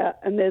out there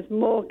and there's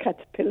more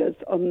caterpillars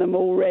on them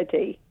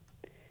already.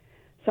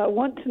 So I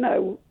want to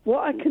know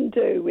what I can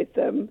do with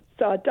them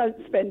so I don't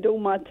spend all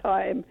my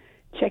time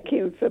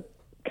checking for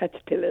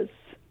caterpillars.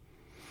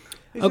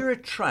 Is there a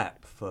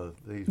trap for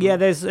these? Yeah,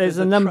 there's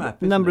a number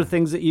of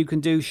things that you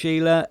can do,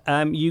 Sheila.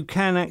 You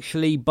can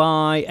actually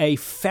buy a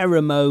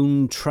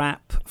pheromone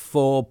trap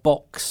for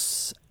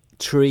box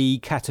tree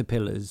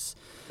caterpillars.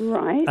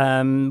 Right.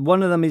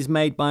 One of them is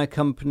made by a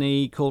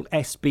company called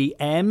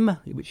SBM,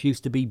 which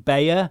used to be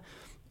Bayer,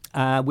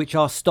 which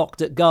are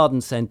stocked at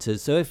garden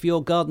centres. So if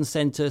your garden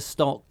centre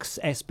stocks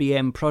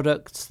SBM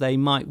products, they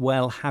might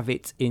well have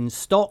it in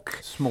stock.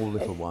 Small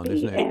little one,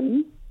 isn't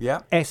it?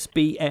 Yeah.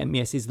 SBM,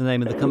 yes, is the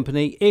name of the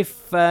company.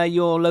 If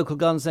your local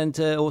garden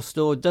centre or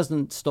store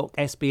doesn't stock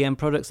SBM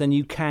products, then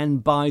you can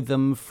buy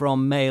them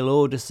from mail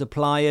order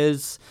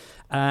suppliers.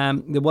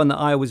 The one that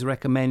I always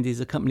recommend is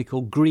a company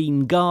called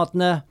Green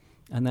Gardener,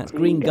 and that's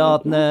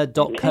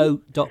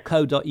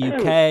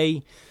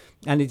greengardener.co.uk,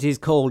 and it is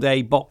called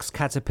a box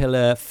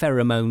caterpillar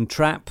pheromone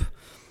trap.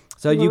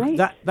 So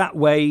that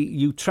way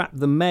you trap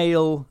the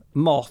male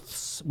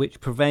moths,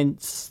 which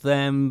prevents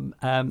them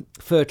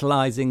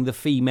fertilising the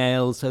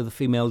female, so the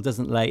female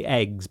doesn't lay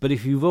eggs. But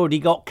if you've already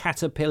got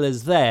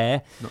caterpillars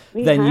there,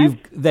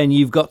 then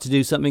you've got to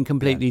do something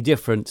completely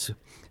different.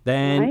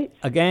 Then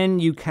again,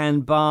 you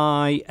can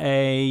buy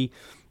a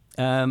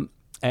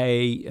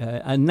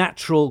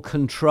natural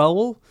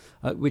control,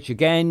 which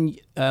again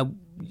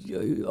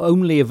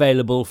only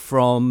available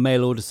from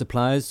mail order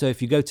suppliers. So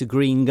if you go to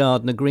Green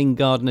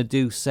Gardener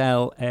do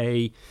sell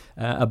a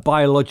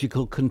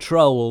biological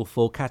control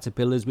for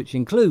caterpillars, which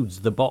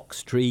includes the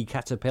box tree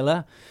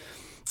caterpillar,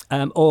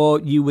 or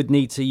you would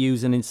need to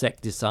use an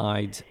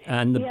insecticide.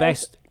 And the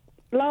best.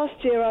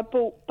 Last year I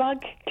bought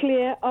Bug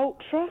Clear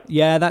Ultra.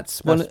 Yeah,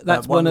 that's one of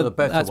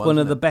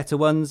the better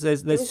ones.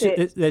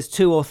 There's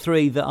 2 or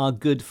 3 that are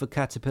good for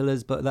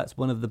caterpillars, but that's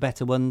one of the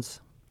better ones.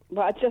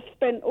 But I just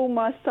spent all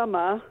my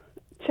summer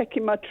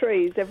checking my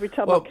trees every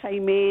time I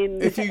came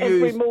in,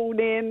 every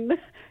morning.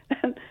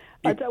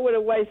 I don't want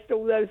to waste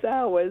all those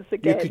hours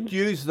again. You could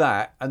use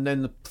that and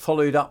then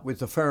follow it up with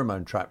the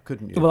pheromone trap,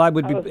 couldn't you? Well, I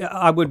would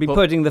be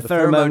putting the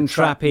pheromone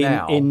trap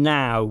in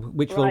now,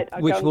 which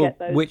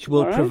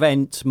will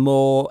prevent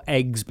more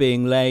eggs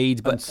being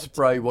laid, but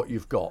spray what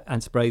you've got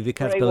and spray the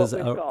caterpillars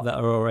that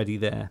are already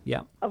there.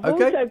 Yeah. I've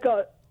also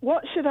got.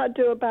 What should I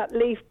do about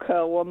leaf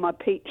curl on my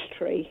peach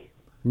tree?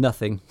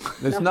 Nothing.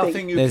 There's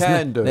nothing you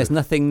can do. There's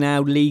nothing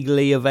now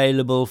legally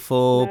available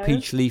for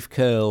peach leaf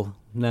curl.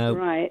 No.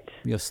 Right.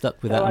 You're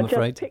stuck with that, I'm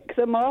afraid. Just pick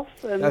them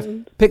off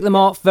and... Pick them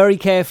off very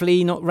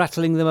carefully, not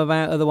rattling them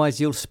about,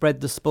 otherwise you'll spread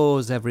the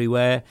spores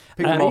everywhere.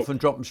 Pick them off and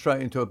drop them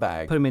straight into a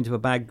bag. Put them into a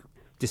bag,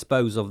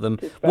 dispose of them.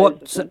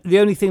 The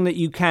only thing that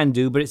you can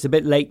do, but it's a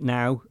bit late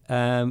now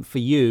for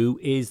you,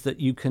 is that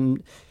you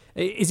can...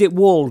 Is it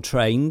wall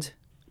trained?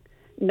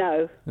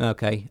 No.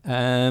 Okay.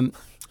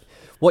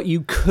 What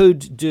you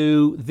could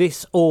do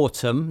this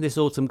autumn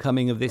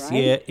coming of this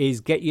year,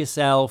 is get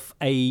yourself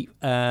a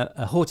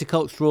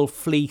horticultural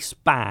fleece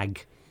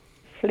bag.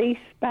 Fleece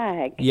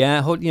bag?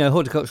 Yeah,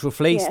 horticultural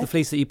fleece, the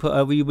fleece that you put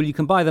over. You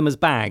can buy them as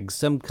bags.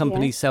 Some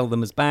companies sell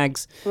them as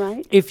bags.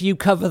 Right. If you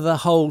cover the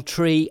whole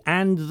tree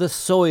and the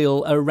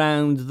soil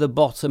around the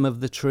bottom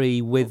of the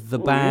tree with the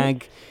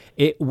bag,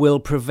 it will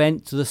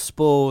prevent the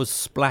spores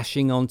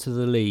splashing onto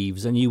the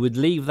leaves. And you would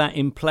leave that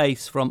in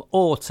place from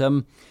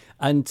autumn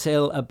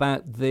until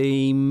about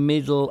the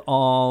middle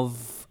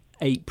of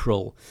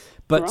April.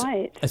 But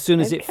Right. as soon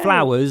as it Okay.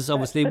 flowers,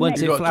 obviously, That's once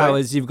the it next-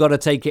 flowers, you've got to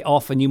take it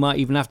off, and you might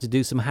even have to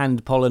do some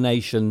hand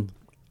pollination.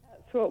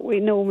 That's what we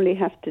normally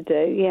have to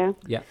do, yeah.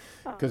 Yeah.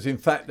 Because in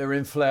fact they're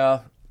in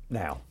flower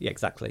now. Yeah,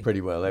 exactly.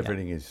 Pretty well,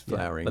 everything is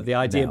flowering. But the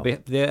idea, now.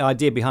 the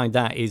idea behind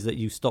that is that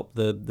you stop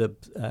the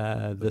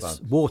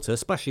bugs. water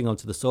splashing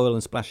onto the soil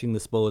and splashing the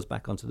spores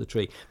back onto the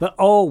tree. But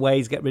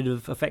always get rid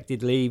of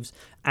affected leaves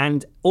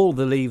and all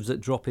the leaves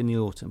that drop in the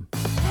autumn.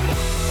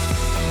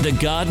 The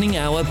Gardening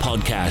Hour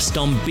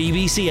podcast on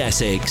BBC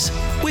Essex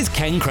with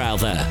Ken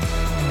Crowther.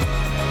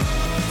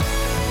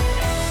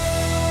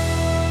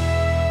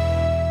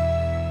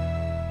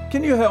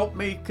 Can you help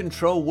me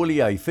control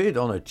woolly aphid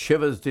on a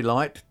Chivers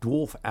Delight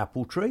dwarf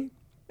apple tree?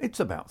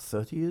 It's about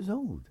 30 years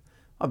old.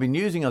 I've been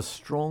using a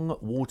strong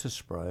water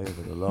spray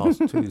over the last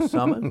 2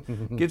 summers.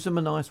 Gives them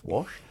a nice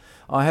wash.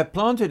 I have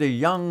planted a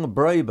young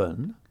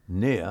Braben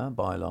near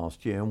by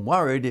last year and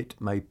worried it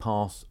may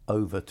pass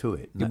over to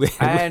it. And that's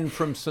Anne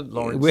from St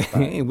Lawrence.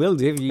 It will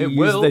do if you It use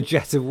will. the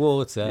jet of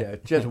water. Yeah,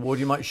 jet of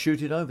water, you might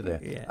shoot it over there.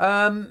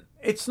 Yeah.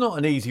 It's not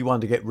an easy one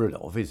to get rid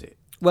of, is it?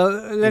 Well,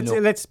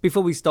 let's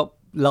before we stop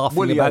laughing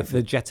Woolly about aphid.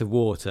 the jet of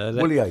water,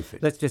 Woolly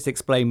aphid. let's just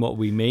explain what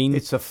we mean.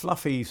 It's a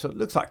fluffy, sort of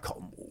looks like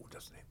cotton wool,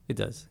 doesn't it? It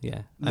does,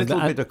 yeah. Little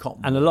and, bit of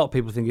cotton And a lot of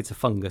people think it's a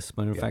fungus,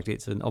 when in fact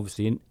it's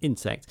obviously an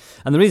insect.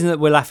 And the reason that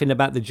we're laughing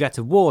about the jet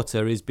of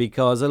water is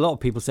because a lot of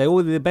people say,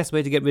 oh, the best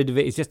way to get rid of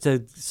it is just to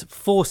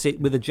force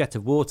it with a jet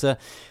of water.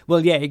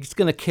 Well, yeah, it's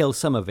going to kill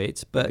some of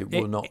it, but it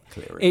will not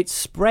clear it. It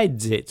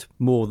spreads it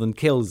more than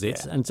kills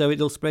it, and so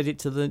it'll spread it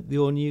to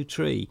your new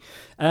tree.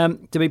 To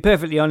be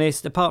perfectly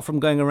honest, apart from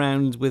going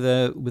around with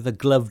a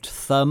gloved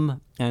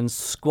thumb and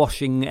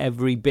squashing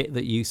every bit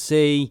that you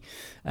see,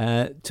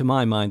 to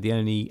my mind, the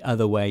only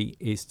other way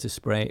is to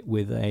spray it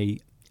with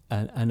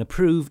an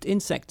approved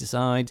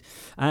insecticide.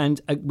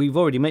 And we've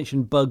already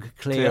mentioned Bug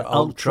Clear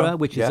Ultra,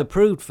 which is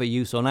approved for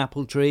use on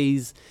apple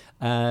trees.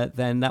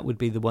 Then that would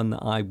be the one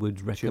that I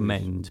would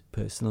recommend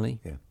personally.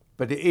 Yeah.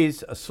 But it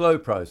is a slow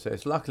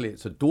process. Luckily,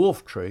 it's a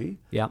dwarf tree,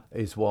 Yeah.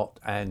 is what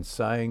Anne's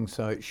saying,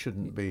 so it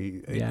shouldn't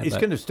be... Yeah, it's but-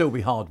 going to still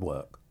be hard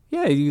work.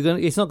 Yeah,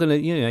 it's not going to.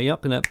 You're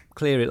not going to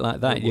clear it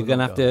like that. It You're will going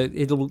to not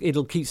have to.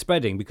 It'll keep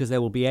spreading because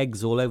there will be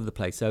eggs all over the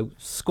place. So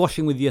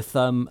squashing with your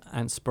thumb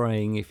and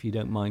spraying if you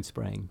don't mind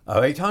spraying.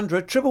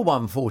 0800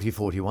 111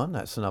 4041,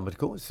 that's the number to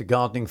call. It's the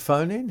gardening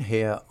phone-in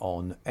here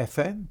on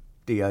FM,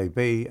 DAB,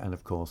 and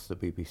of course the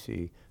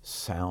BBC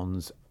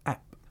Sounds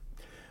app.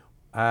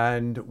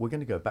 And we're going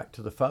to go back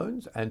to the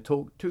phones and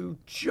talk to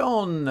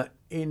John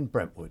in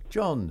Brentwood.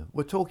 John,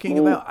 we're talking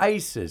about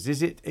aces.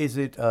 Is it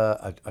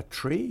a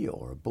tree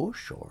or a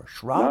bush or a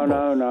shrub?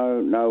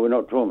 No, we're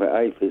not talking about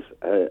aphids.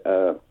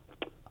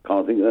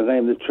 Can't think of the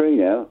name of the tree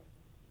now.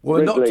 We're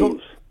Red not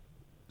leaves.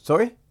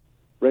 Sorry?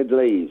 Red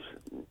leaves.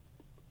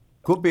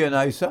 Could be an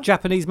acer.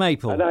 Japanese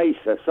maple. An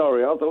acer,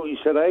 sorry. I thought you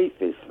said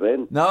aphis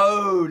then.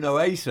 No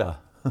acer.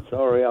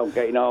 Sorry, I'm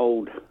getting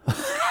old.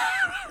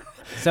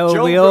 So are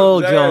John we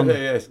all, from there, John.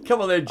 Yes.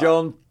 Come on then,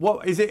 John.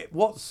 What is it?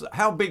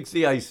 How big's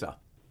the acer?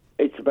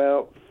 It's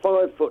about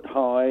 5 foot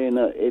high in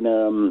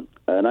an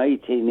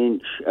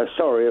 18-inch, a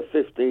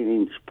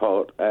 15-inch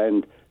pot.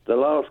 And the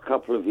last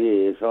couple of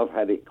years, I've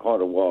had it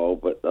quite a while,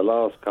 but the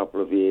last couple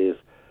of years,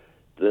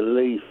 the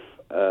leaf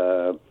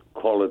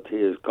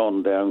quality has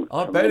gone down.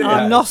 I bet it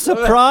I'm has. not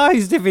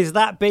surprised if it's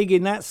that big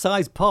in that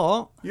size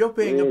pot. You're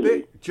being Really? a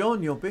bit,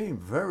 John. You're being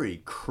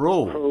very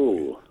cruel.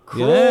 Cruel.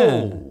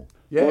 Cruel.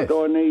 Yes. What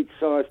do I need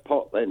size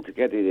pot then to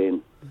get it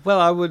in? Well,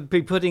 I would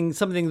be putting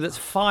something that's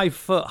 5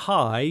 foot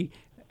high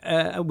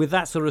with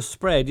that sort of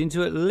spread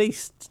into at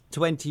least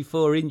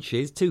 24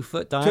 inches, 2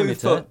 foot diameter. 2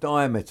 foot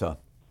diameter.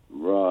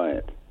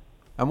 Right.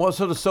 And what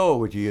sort of soil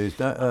would you use,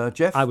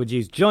 Jeff? I would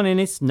use John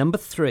Innes number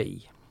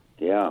 3.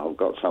 Yeah, I've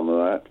got some of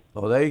that.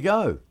 Oh, there you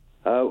go.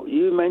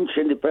 You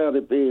mentioned about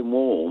it being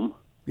warm.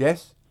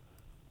 Yes.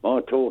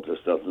 My tortoise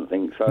doesn't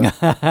think so.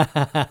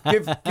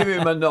 give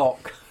him a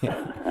knock.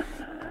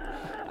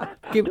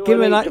 Give Do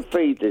him I an need to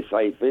feed this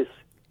aphis?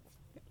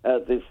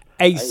 This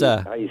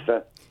Acer.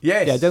 Acer.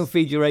 Yes. Yeah, don't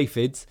feed your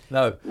aphids.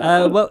 No.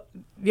 Well,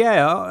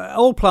 yeah,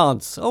 all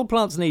plants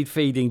need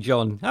feeding,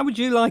 John. How would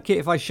you like it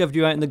if I shoved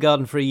you out in the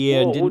garden for a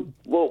year and didn't?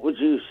 What would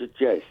you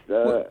suggest?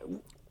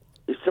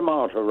 Is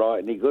tomato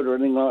right any good or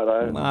anything like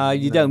that?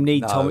 You don't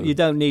need No. you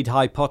don't need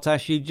high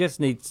potash. You just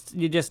need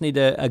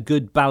a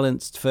good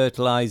balanced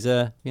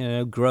fertilizer.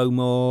 Grow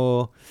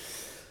more,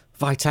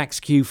 Vitax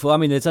Q4. I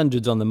mean, there's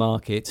hundreds on the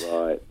market.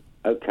 Right.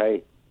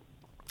 Okay.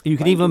 You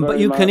can Thank you even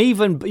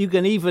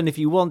very even if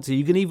you want to,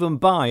 you can even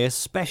buy a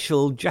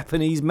special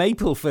Japanese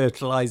maple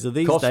fertilizer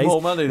these Costs days.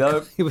 more money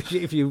though.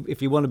 if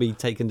you want to be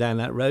taken down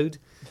that road.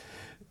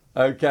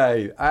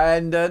 Okay,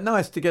 and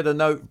nice to get a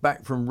note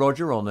back from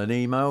Roger on an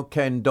email,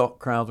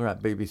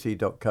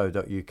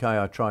 ken.crowther@bbc.co.uk.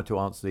 I try to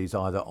answer these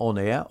either on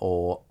air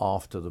or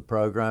after the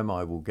programme.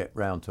 I will get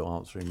round to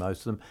answering most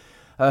of them.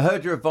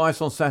 Heard your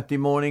advice on Saturday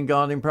morning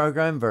gardening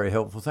programme. Very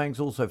helpful. Thanks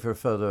also for a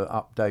further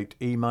update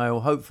email.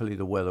 Hopefully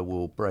the weather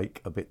will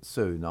break a bit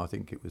soon. I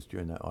think it was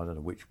during that. I don't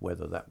know which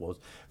weather that was.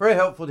 Very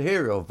helpful to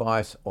hear your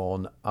advice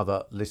on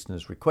other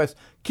listeners' requests.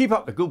 Keep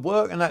up the good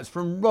work. And that's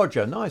from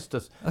Roger. Nice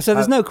to... So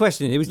there's no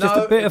question. It was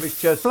just a bit of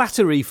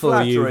flattery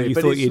for you. You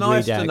thought you'd read out.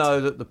 It's nice to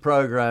know that the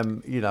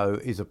programme,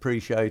 is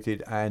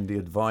appreciated and the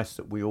advice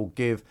that we all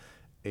give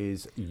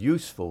is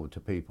useful to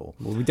people.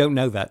 Well, we don't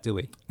know that, do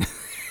we?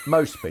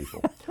 Most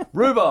people.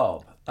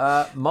 Rhubarb.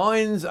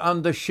 Mine's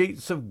under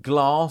sheets of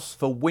glass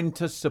for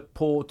winter,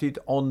 supported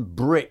on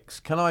bricks.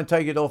 Can I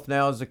take it off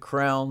now as the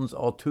crowns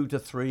are 2 to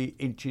 3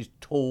 inches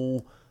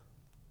tall?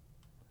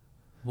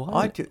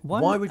 Why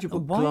would you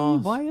put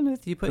glass? Why on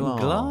earth are you putting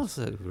glass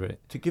over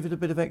it? To give it a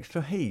bit of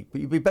extra heat. But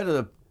you'd be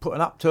better to put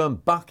an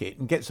upturned bucket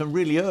and get some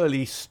really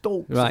early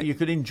stalks that you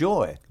could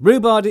enjoy.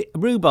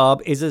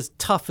 Rhubarb is as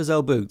tough as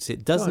old boots.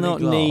 It does not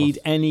need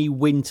any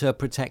winter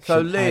protection. So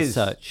Liz, as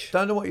such.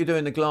 Don't know what you're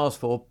doing the glass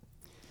for.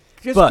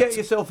 Get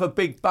yourself a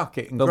big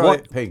bucket and grow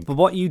it pink. But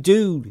what you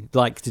do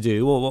like to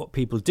do, or what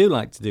people do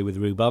like to do with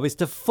rhubarb, is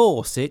to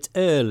force it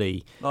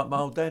early. Like my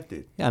old dad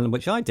did. And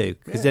which I do,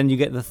 because then you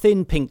get the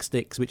thin pink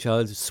sticks, which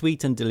are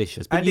sweet and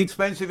delicious. But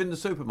expensive in the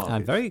supermarkets.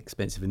 And very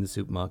expensive in the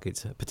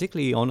supermarkets,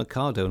 particularly on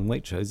Ocado and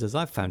Waitrose, as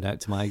I've found out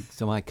to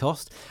my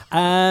cost.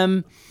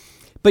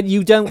 But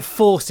you don't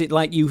force it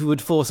like you would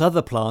force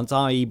other plants,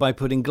 i.e. by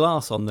putting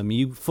glass on them.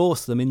 You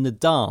force them in the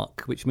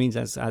dark, which means,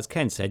 as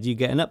Ken said, you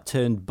get an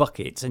upturned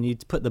bucket and you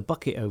put the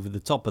bucket over the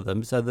top of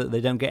them so that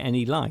they don't get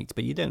any light,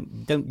 but you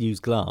don't use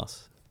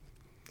glass.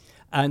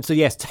 And so,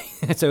 yes,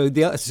 so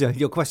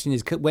your question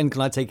is, when can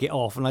I take it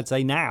off? And I'd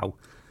say now.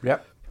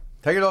 Yep,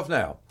 take it off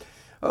now.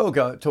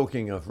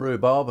 Talking of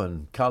rhubarb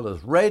and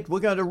colours red, we're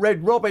going to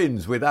Red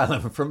Robins with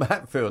Alan from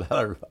Hatfield.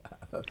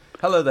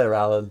 Hello there,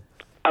 Alan.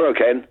 Hello,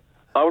 Ken.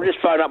 I'll just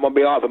phone up on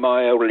behalf of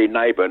my elderly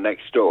neighbour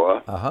next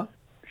door. Uh-huh.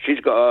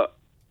 She's got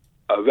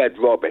a red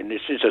robin.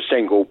 This is a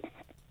single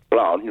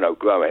plant,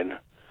 growing,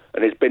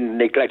 and it's been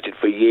neglected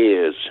for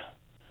years.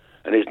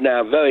 And it's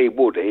now very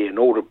woody, and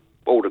all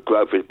the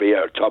growth is be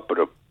at the top of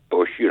the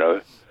bush,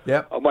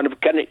 Yeah. I wonder,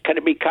 can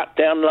it be cut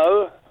down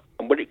low,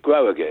 and will it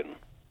grow again?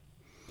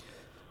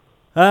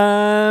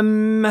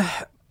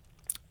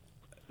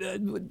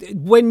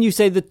 When you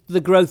say that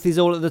the growth is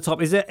all at the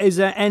top, is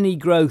there any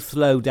growth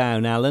low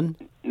down, Alan?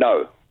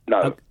 No.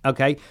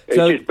 Okay. It's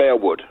just bare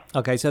wood.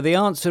 Okay, so the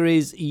answer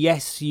is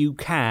yes, you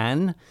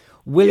can.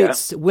 Will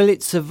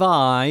it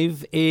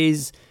survive?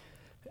 Is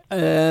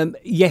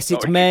yes,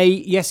 it may.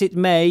 Yes, it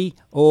may,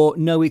 or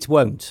no, it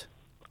won't.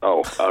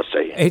 Oh, I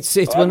see. It's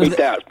I one of have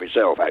doubts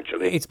myself,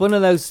 actually. It's one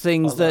of those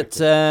things that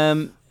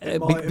because it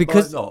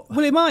might not.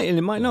 Well, it might and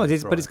it might not.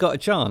 But it's got a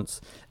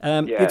chance.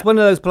 It's one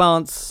of those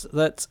plants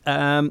that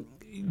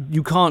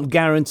you can't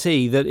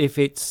guarantee that if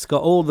it's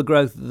got all the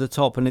growth at the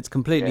top and it's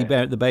completely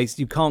bare at the base,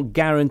 you can't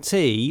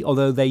guarantee,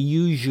 although they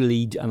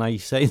usually, and I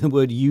say the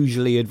word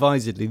usually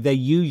advisedly, they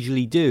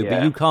usually do,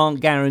 but you can't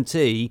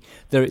guarantee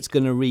that it's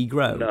going to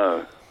regrow.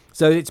 No.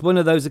 So it's one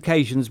of those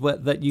occasions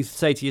that you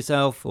say to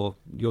yourself, or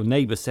your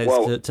neighbour says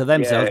to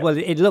themselves, well,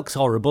 it looks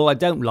horrible, I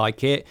don't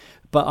like it,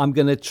 but I'm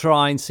going to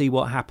try and see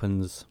what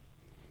happens.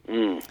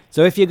 Mm.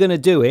 So if you're going to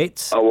do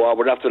it... Oh, well, I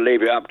would have to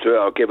leave it up to her.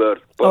 I'll give her...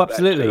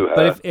 absolutely.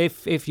 But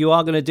if you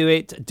are going to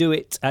do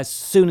it as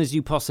soon as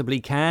you possibly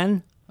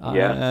can.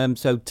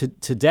 So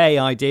today,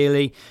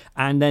 ideally,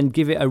 and then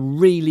give it a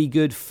really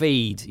good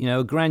feed.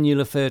 A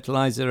granular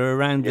fertilizer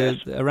around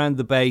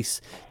the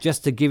base,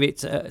 just to give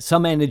it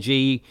some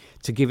energy,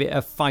 to give it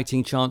a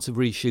fighting chance of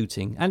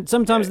reshooting. And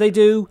sometimes they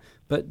do,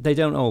 but they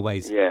don't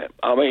always. Yeah,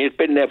 I mean it's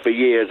been there for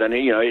years, and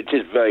it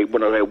is very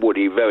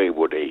woody, very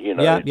woody.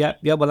 Yeah.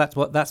 Well,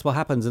 that's what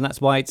happens, and that's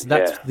why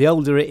the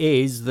older it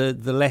is,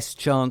 the less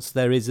chance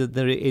there is that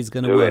it is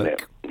going to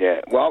work.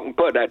 Yeah. Well, I can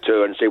put that to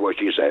her and see what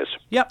she says.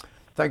 Yep.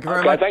 Thank you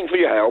very much. Thanks for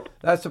your help.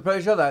 That's a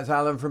pleasure. That's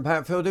Alan from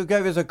Hatfield who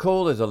gave us a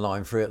call. There's a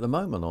line free at the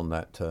moment on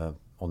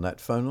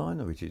that phone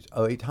line, which is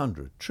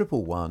 0800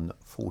 111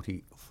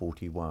 40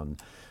 41.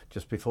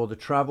 Just before the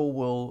travel,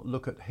 we'll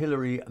look at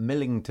Hilary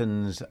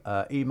Millington's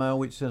email,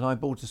 which says, I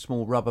bought a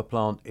small rubber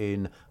plant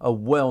in a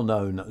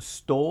well-known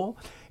store.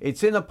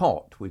 It's in a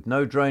pot with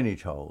no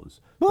drainage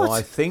holes. What? So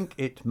I think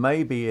it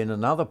may be in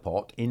another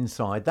pot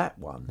inside that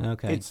one.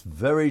 Okay. It's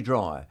very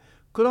dry.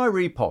 Could I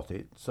repot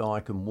it so I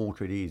can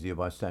water it easier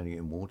by standing it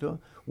in water?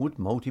 Would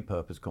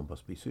multi-purpose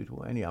compost be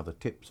suitable? Any other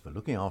tips for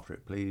looking after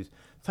it, please?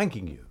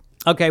 Thanking you.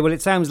 Okay, well,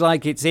 it sounds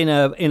like it's in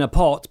a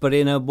pot, but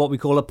in what we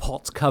call a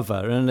pot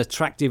cover, an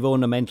attractive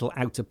ornamental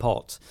outer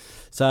pot.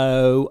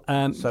 So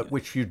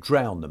which you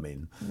drown them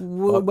in.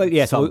 Well,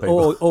 yes,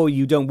 or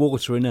you don't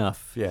water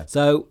enough. Yeah.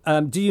 So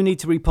do you need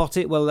to repot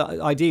it?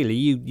 Well, ideally,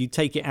 you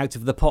take it out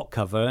of the pot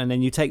cover, and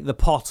then you take the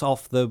pot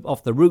off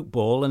the root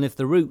ball, and if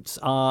the roots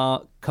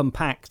are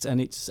compact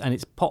and it's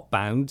pot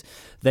bound,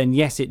 then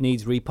yes, it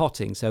needs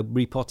repotting. So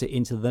repot it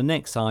into the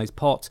next size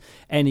pot.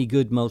 Any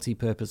good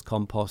multi-purpose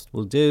compost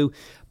will do.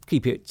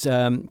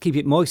 keep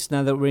it moist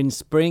now that we're in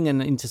spring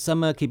and into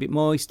summer. Keep it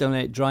moist. Don't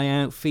let it dry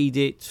out. Feed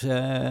it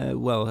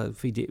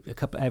feed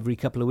it every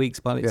couple of weeks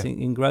while it's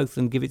in growth,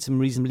 and give it some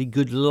reasonably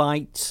good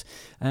light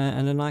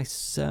and a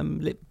nice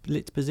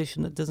lit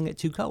position that doesn't get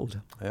too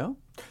cold. Yeah.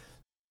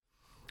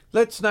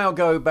 Let's now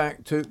go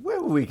back to,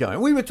 where were we going?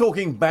 We were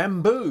talking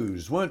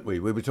bamboos, weren't we?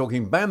 We were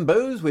talking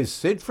bamboos with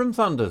Sid from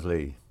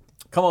Thundersley.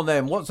 Come on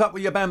then, what's up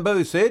with your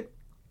bamboo, Sid?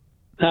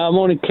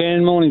 Morning,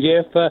 Ken. Morning,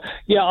 Jeff.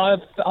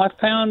 I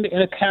found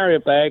in a carrier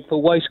bag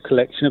for waste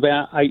collection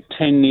about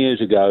 8-10 years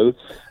ago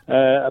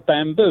a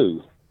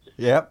bamboo.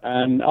 Yep.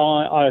 And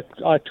I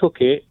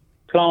took it,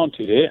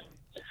 planted it,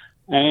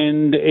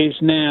 and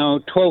it's now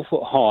 12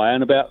 foot high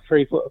and about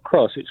 3 foot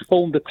across. It's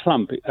formed a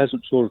clump. It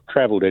hasn't sort of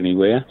travelled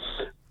anywhere.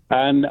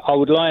 And I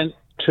would like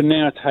to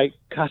now take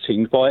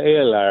cuttings by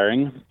air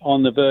layering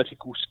on the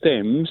vertical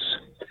stems.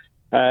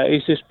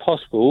 Is this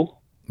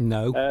possible?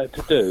 No.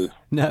 To do?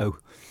 No.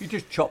 You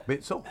just chop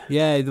bits off.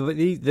 Yeah,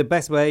 the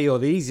best way or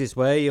the easiest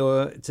way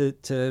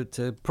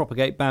to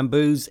propagate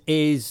bamboos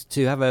is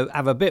to have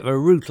a bit of a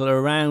rootle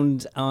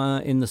around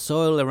in the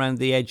soil around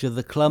the edge of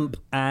the clump,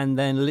 and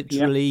then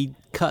literally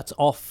cut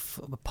off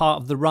a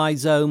part of the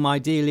rhizome,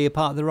 ideally a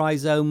part of the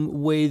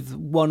rhizome with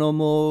one or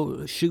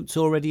more shoots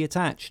already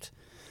attached.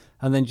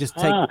 And then just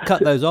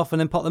cut those off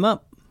and then pot them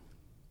up.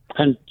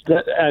 And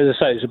that, as I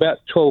say, it's about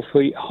 12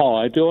 feet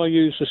high. Do I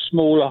use a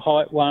smaller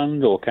height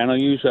one, or can I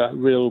use a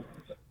real...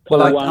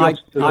 Well,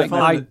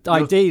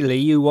 ideally,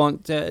 you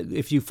want,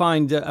 if you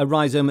find a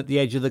rhizome at the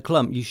edge of the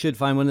clump, you should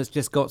find one that's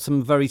just got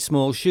some very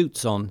small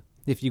shoots on.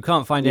 If you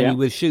can't find any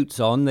with shoots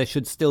on, there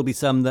should still be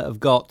some that have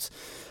got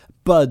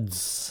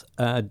buds,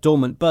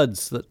 dormant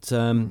buds, that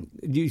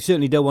you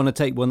certainly don't want to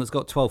take one that's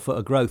got 12 foot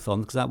of growth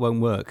on, because that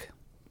won't work.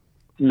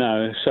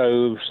 No,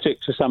 so stick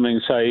to something,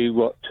 say,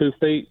 2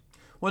 feet?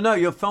 Well, no,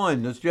 you'll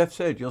find, as Jeff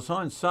said, you'll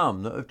find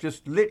some that have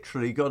just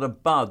literally got a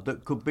bud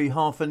that could be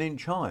half an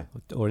inch high.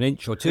 Or an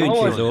inch or 2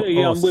 inches.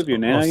 I'm with you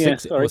now,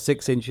 or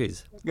 6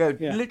 inches. Yeah,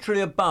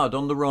 literally a bud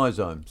on the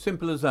rhizome.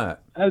 Simple as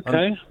that.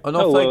 Okay. And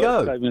off they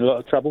go. Saved me a lot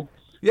of trouble.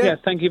 Yeah,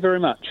 thank you very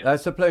much.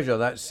 That's a pleasure.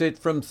 That's Sid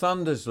from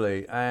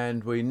Thundersley.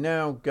 And we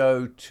now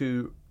go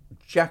to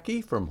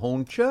Jackie from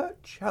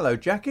Hornchurch. Hello,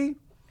 Jackie.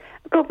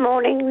 Good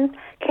morning,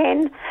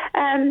 Ken.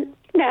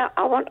 Now,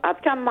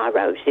 I've done my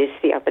roses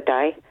the other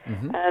day,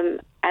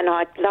 and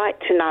I'd like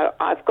to know,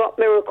 I've got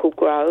Miracle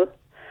Grow,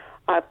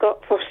 I've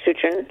got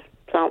Phostogen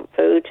plant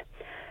food,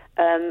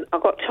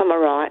 I've got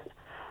Tomarite.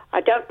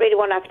 I don't really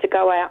want to have to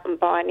go out and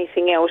buy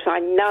anything else. I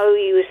know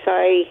you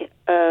say,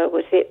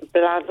 was it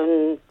blood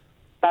and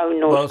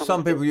bone or something?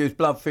 Some people use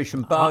blood, fish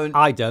and bone.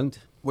 I don't.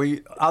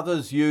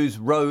 Others use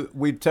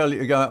we'd tell you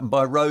to go out and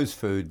buy rose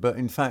food, but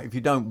in fact, if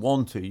you don't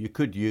want to, you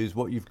could use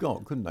what you've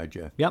got, couldn't they,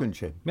 Jeff? Yep.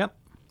 Couldn't you? Yep.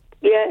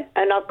 Yeah,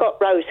 and I've got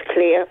Rose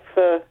Clear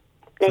for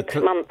next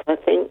month, I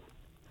think,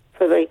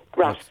 for the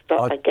rust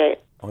I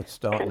get. I'd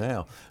start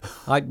now.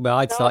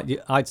 I'd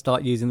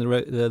start using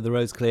the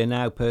Rose Clear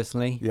now,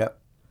 personally. Yep.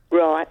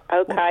 Right.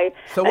 Okay.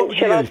 So what would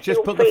you use?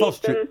 Just put the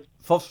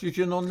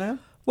Phostogen on now.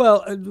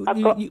 Well,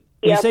 you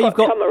say you've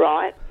got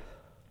Tomarite.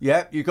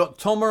 Yeah, you've got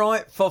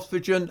Tomarite,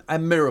 Phostogen,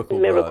 and Miracle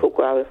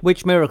Grow.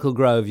 Which Miracle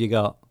Grow have you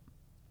got?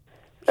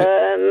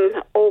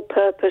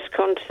 All-purpose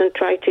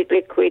concentrated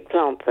liquid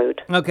plant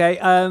food. Okay,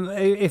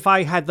 if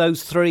I had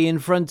those three in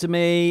front of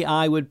me,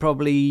 I would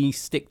probably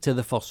stick to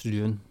the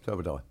Phostogen. So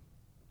would I.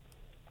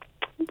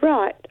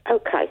 Right,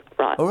 okay,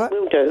 right. All right.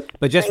 We'll do.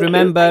 But just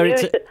remember...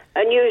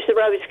 And use the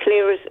Rose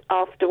Clear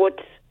afterwards.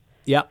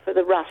 Yeah. For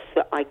the rust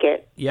that I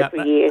get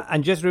every year.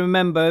 And just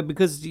remember,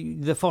 because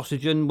the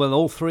Phostogen, well,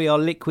 all three are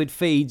liquid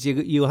feeds,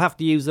 you'll have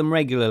to use them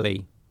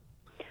regularly.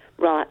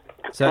 Right.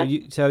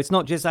 Okay. So it's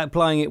not just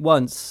applying it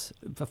once.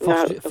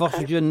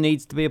 Phostogen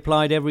needs to be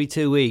applied every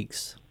 2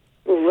 weeks.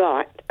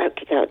 Right.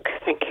 Okie doke.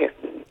 Thank you.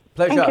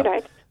 Pleasure. Thank you,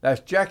 Dad.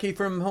 That's Jackie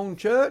from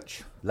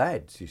Hornchurch.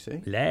 Lads, you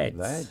see.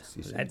 Lads.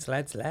 You see.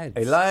 Lads.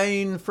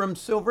 Elaine from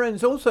Silver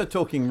End's also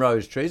talking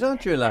rose trees,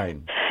 aren't you,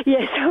 Elaine?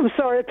 Yes, I'm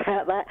sorry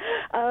about that.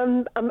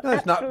 Hang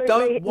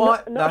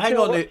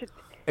on.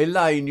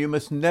 Elaine, you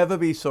must never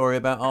be sorry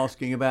about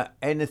asking about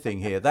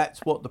anything here. That's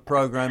what the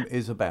programme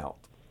is about.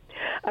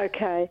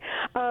 Okay.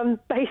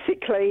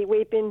 Basically,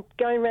 we've been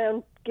going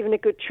around giving a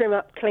good trim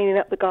up, cleaning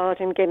up the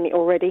garden, getting it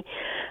all ready.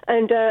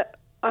 And I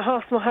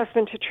asked my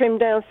husband to trim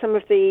down some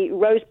of the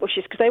rose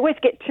bushes because they always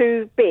get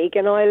too big.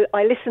 And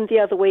I listened the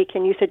other week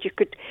and you said you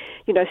could,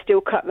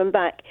 still cut them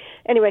back.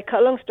 Anyway,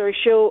 cut a long story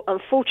short,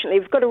 unfortunately,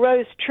 we've got a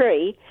rose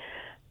tree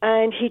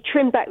and he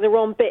trimmed back the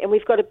wrong bit and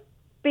we've got a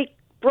big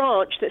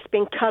branch that's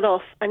been cut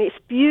off and it's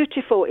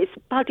beautiful. It's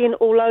budding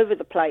all over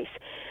the place.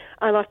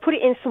 And I've put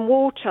it in some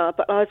water,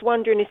 but I was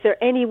wondering, is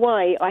there any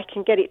way I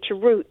can get it to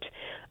root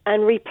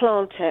and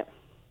replant it?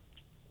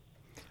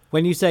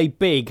 When you say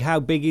big, how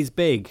big is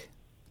big?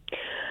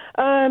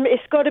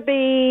 It's got to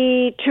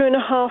be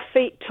 2.5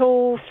 feet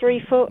tall,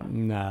 3 foot.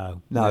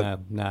 No.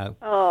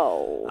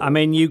 Oh. I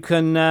mean, you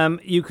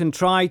can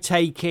try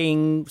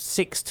taking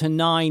 6 to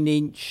 9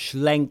 inch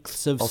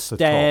lengths of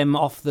stem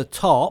off the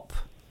top.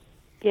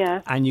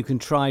 Yeah. And you can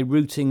try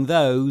rooting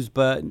those,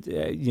 but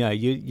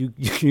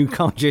you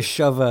can't just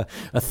shove a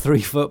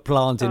 3-foot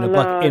plant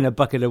in a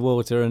bucket of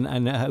water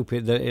and hope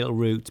that it'll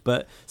root.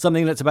 But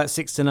something that's about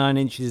 6 to 9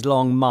 inches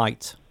long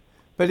might.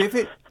 But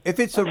if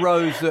it's a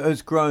rose that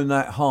has grown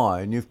that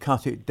high and you've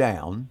cut it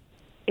down,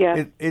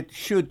 it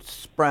should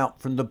sprout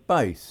from the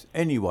base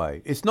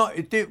anyway.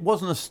 It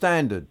wasn't a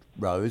standard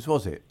rose,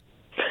 was it?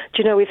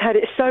 Do you know, we've had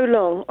it so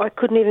long, I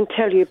couldn't even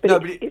tell you.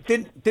 But it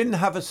didn't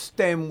have a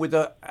stem with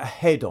a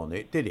head on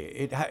it, did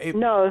it?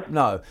 No.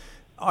 No.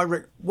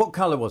 What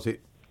colour was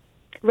it?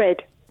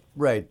 Red.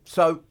 Red.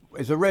 So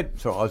it's a red.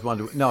 Sorry, I was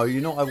wondering. No,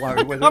 you're not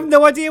worried. I have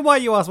no idea why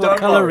you asked what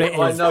colour it is.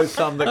 I know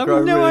some that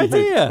grow no really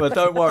idea. big, but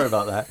don't worry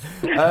about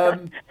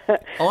that.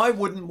 I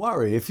wouldn't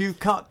worry. If you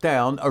cut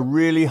down a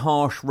really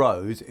harsh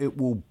rose, it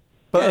will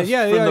burst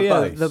from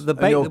the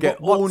base, and you'll get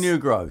all new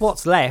growth.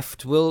 What's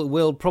left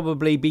will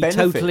probably be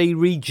totally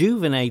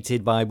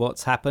rejuvenated by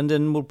what's happened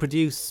and will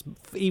produce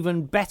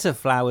even better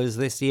flowers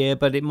this year,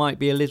 but it might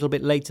be a little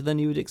bit later than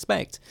you would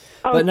expect.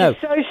 Oh, but no.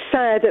 It's so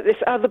sad that this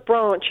other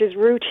branch is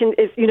rooting.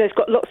 It's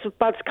got lots of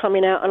buds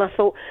coming out, and I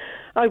thought,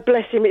 oh,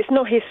 bless him, it's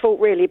not his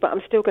fault really, but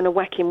I'm still going to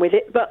whack him with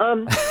it. But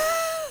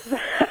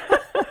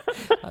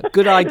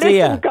good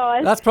idea. Listen,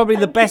 guys, that's probably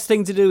the best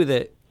thing to do with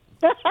it.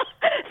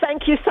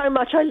 Thank you so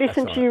much. I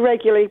listen to you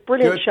regularly.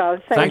 Brilliant show.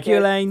 Thank you,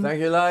 Elaine. Thank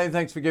you, Elaine.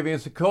 Thanks for giving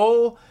us a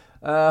call.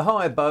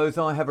 Hi, both.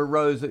 I have a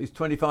rose that is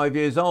 25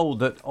 years old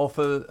that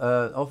offered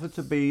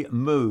to be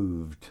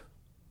moved.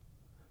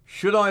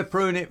 Should I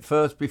prune it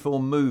first before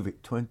move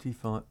it?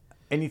 25.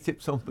 Any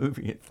tips on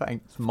moving it?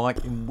 Thanks,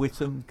 Mike in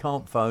Witham.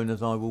 Can't phone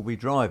as I will be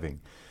driving.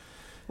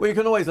 Well, you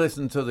can always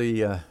listen to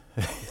the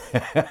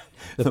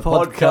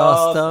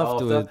podcast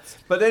afterwards.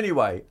 But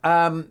anyway,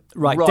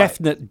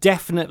 right.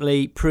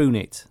 Definitely prune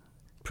it.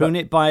 Prune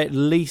it by at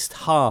least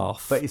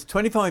half. But it's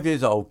 25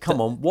 years old. Come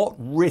on, what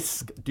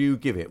risk do you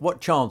give it? What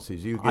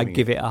chances are you giving I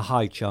give it a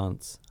high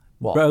chance.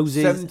 What?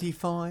 Roses,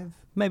 75?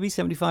 Maybe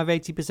 75,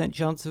 80%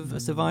 chance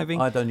of surviving.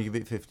 I'd only give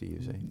it 50,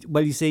 you see.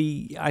 Well, you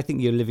see, I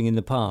think you're living in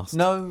the past.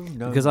 No.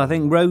 Because I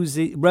think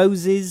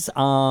roses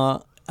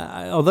are,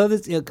 although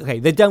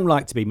they don't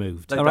like to be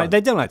moved. They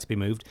don't like to be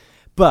moved,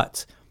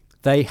 but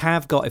they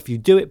have got, if you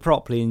do it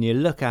properly and you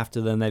look after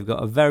them, they've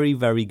got a very,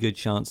 very good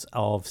chance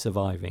of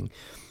surviving.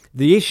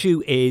 The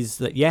issue is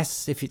that,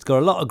 yes, if it's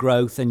got a lot of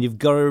growth, then you've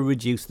got to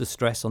reduce the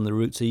stress on the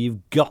root, so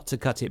you've got to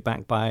cut it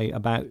back by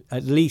about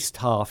at least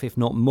half, if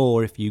not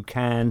more, if you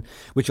can,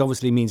 which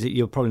obviously means that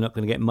you're probably not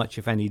going to get much,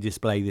 if any,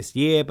 display this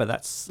year, but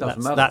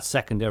that's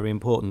secondary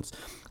importance.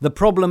 The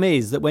problem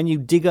is that when you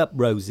dig up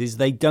roses,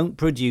 they don't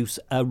produce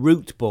a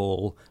root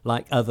ball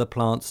like other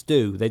plants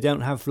do. They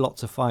don't have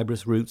lots of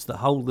fibrous roots that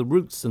hold the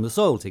roots and the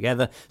soil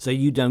together, so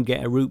you don't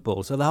get a root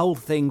ball. So the whole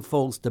thing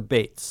falls to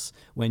bits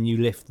when you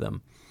lift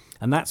them.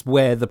 And that's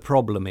where the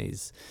problem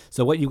is.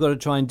 So what you've got to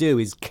try and do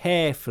is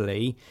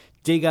carefully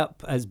dig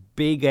up as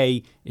big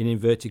a, in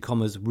inverted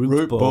commas,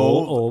 root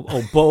ball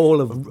or ball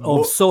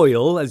of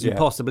soil as you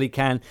possibly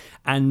can,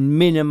 and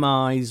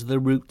minimise the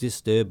root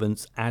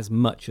disturbance as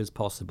much as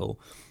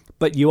possible.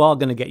 But you are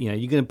going to get,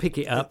 you're going to pick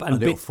it up and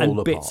bits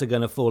are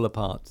going to fall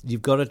apart.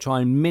 You've got to try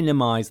and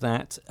minimise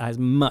that as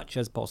much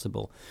as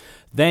possible.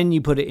 Then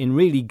you put it in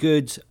really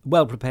good,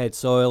 well-prepared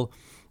soil,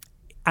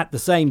 at the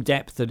same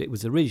depth that it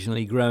was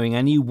originally growing,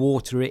 and you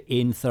water it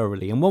in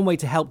thoroughly. And one way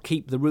to help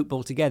keep the root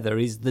ball together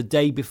is the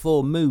day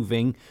before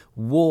moving,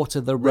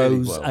 water the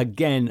rose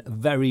again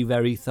very,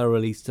 very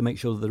thoroughly to make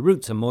sure that the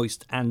roots are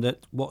moist and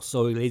that what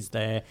soil is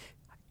there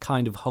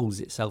kind of holds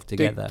itself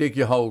together. Dig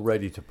your hole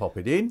ready to pop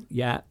it in.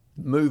 Yeah.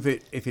 Move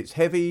it, if it's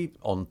heavy,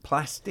 on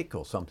plastic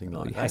or something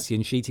like that.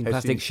 Hessian sheeting,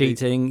 plastic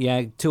sheeting.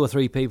 Yeah, 2 or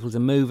 3 people to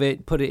move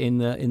it, put it in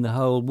the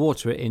hole,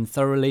 water it in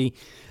thoroughly,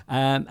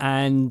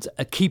 and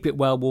keep it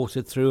well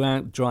watered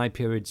throughout dry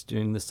periods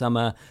during the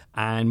summer.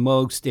 And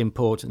most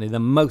importantly, the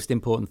most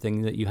important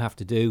thing that you have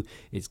to do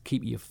is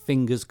keep your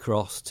fingers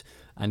crossed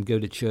and go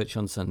to church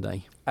on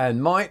Sunday.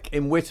 And Mike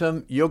in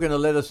Witham, you're going to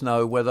let us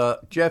know whether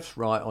Jeff's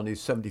right on his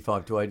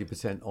 75 to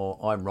 80% or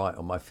I'm right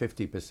on my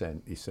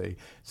 50%, you see.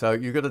 So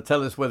you've got to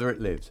tell us whether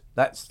it lives.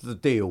 That's the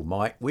deal,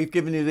 Mike. We've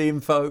given you the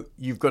info.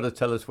 You've got to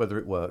tell us whether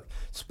it works.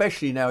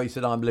 Especially now he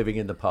said I'm living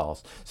in the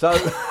past. So,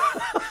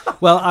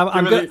 well,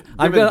 I'm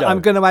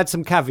going to add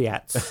some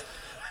caveats.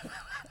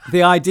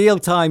 The ideal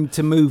time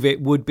to move it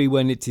would be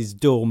when it is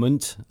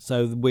dormant.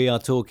 So we are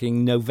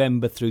talking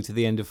November through to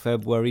the end of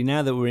February.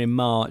 Now that we're in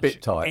March,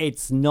 bit tight.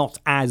 It's not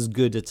as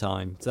good a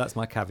time. So that's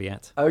my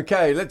caveat.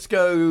 Okay, let's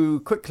go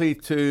quickly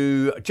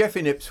to Jeff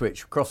in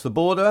Ipswich, across the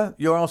border.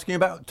 You're talking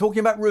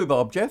about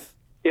rhubarb, Jeff?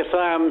 Yes,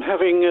 I am.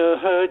 Having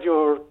heard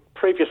your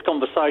previous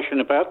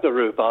conversation about the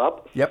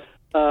rhubarb. Yep.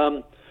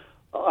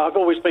 I've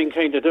always been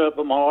keen to do it,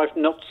 but my wife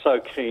not so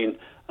keen.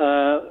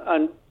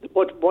 And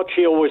what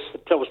she always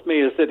tells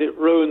me is that it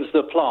ruins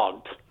the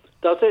plant.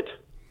 Does it?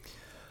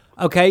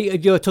 Okay,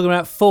 you're talking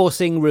about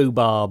forcing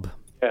rhubarb.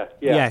 Yeah.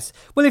 Yes.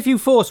 Well, if you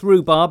force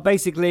rhubarb,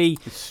 basically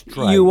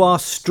you are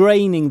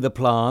straining the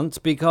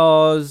plant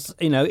because,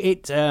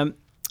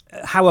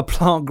 how a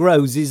plant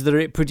grows is that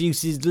it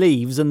produces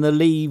leaves and the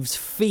leaves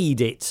feed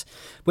it.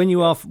 When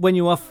you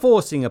are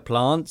forcing a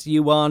plant,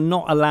 you are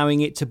not allowing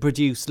it to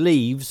produce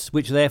leaves,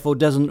 which therefore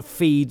doesn't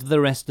feed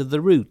the rest of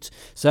the root.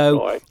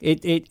 So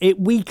it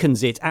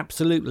weakens it,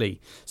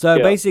 absolutely. So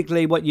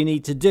basically what you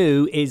need to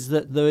do is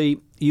that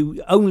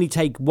you only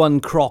take one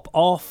crop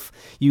off,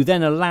 you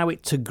then allow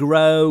it to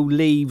grow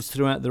leaves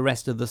throughout the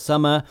rest of the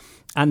summer,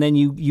 and then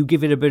you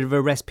give it a bit of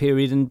a rest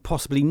period, and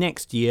possibly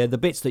next year, the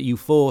bits that you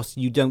force,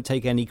 you don't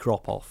take any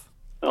crop off.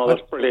 Oh,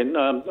 that's brilliant.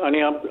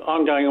 Only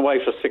I'm going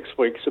away for 6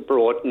 weeks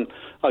abroad, and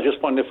I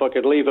just wondered if I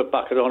could leave a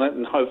bucket on it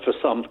and hope for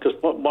some, because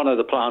one of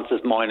the plants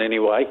is mine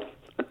anyway.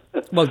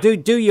 Well,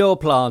 do your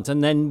plant,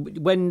 and then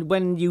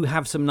when you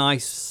have some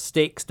nice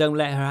sticks, don't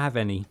let her have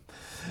any.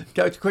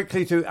 Go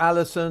quickly to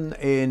Alison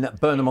in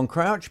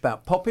Burnham-on-Crouch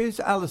about poppies.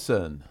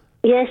 Alison.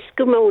 Yes,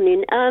 good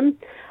morning.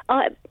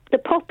 The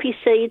poppy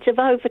seeds have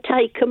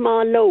overtaken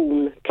my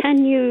lawn.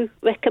 Can you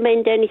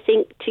recommend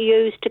anything to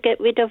use to get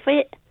rid of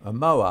it? A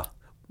mower.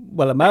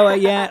 Well, a mower,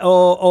 yeah,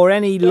 or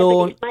any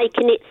lawn. But it's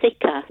making it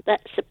thicker.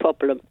 That's the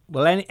problem.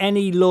 Well,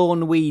 any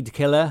lawn weed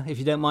killer, if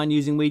you don't mind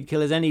using weed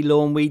killers, any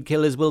lawn weed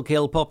killers will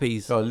kill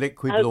poppies. So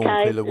liquid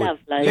lawn killer.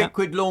 Lovely.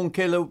 Liquid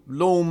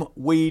lawn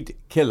weed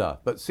killer.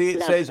 But see,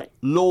 it says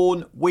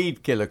lawn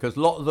weed killer because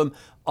a lot of them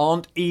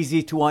aren't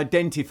easy to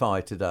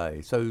identify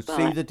today. So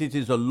see that it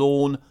is a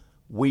lawn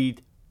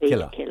weed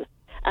killer.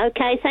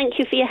 Okay, thank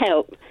you for your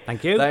help.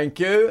 Thank you. Thank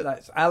you.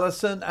 That's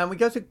Alison. And we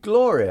go to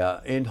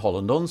Gloria in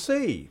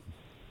Holland-on-Sea.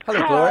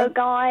 Hello, Gloria.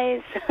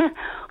 Guys.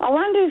 I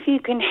wonder if you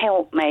can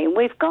help me.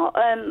 We've got,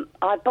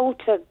 I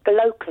bought a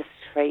locust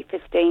tree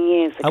 15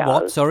 years ago. A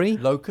what, sorry?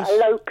 Locust? A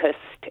locust.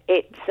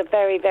 It's a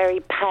very,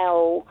 very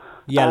pale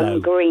yellow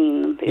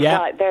green. It's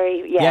like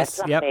very,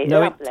 fluffy,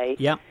 lovely.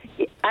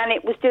 And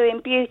it was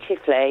doing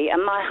beautifully,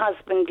 and my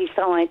husband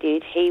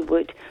decided he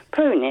would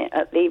prune it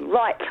at the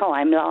right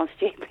time last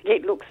year, but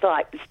it looks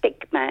like the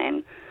stick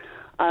man.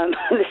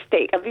 The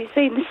stick. Have you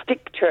seen the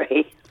stick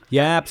tree?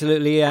 Yeah,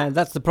 absolutely. Yeah,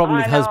 that's the problem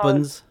with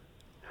husbands.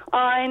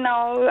 I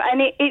know,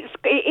 and it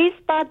is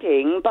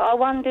budding, but I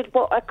wondered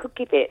what I could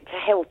give it to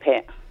help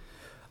it.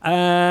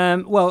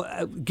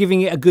 Well,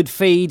 giving it a good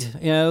feed,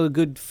 a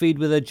good feed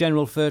with a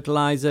general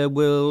fertilizer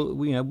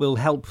will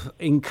help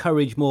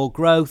encourage more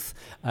growth.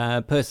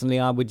 Personally,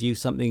 I would use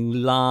something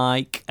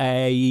like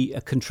a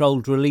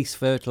controlled release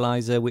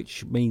fertilizer,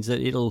 which means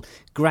that it'll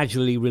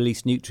gradually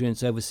release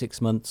nutrients over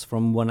 6 months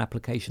from one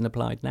application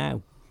applied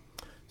now.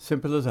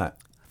 Simple as that.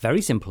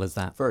 Very simple as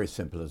that. Very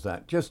simple as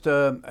that. Just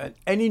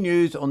any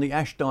news on the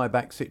ash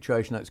dieback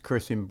situation? That's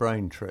Chris in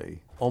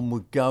Braintree.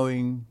 Onward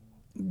going.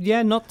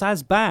 Yeah, not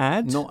as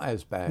bad. Not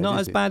as bad. Not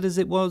as bad as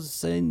it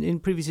was in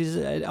previous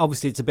years.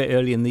 Obviously, it's a bit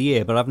early in the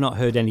year, but I've not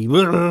heard any,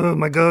 oh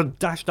my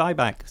God, ash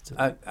dieback.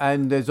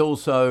 And there's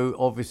also,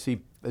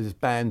 obviously, there's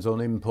bans on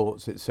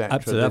imports, etc.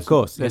 Absolutely, of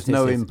course. There's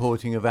no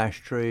importing of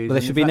ash trees. Well,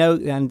 there should be no,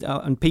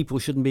 and people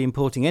shouldn't be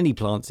importing any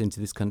plants into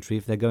this country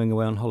if they're going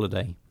away on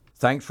holiday.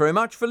 Thanks very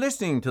much for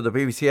listening to the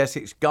BBC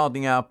Essex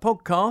Gardening Hour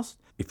podcast.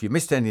 If you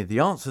missed any of the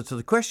answer to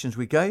the questions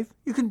we gave,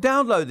 you can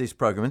download this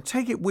programme and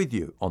take it with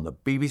you on the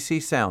BBC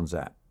Sounds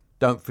app.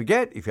 Don't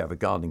forget, if you have a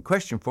gardening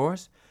question for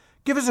us,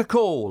 give us a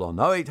call on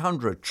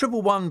 0800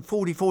 111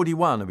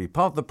 4041 and be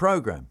part of the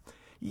programme.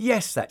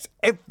 Yes, that's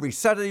every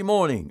Saturday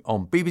morning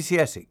on BBC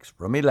Essex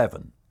from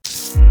 11.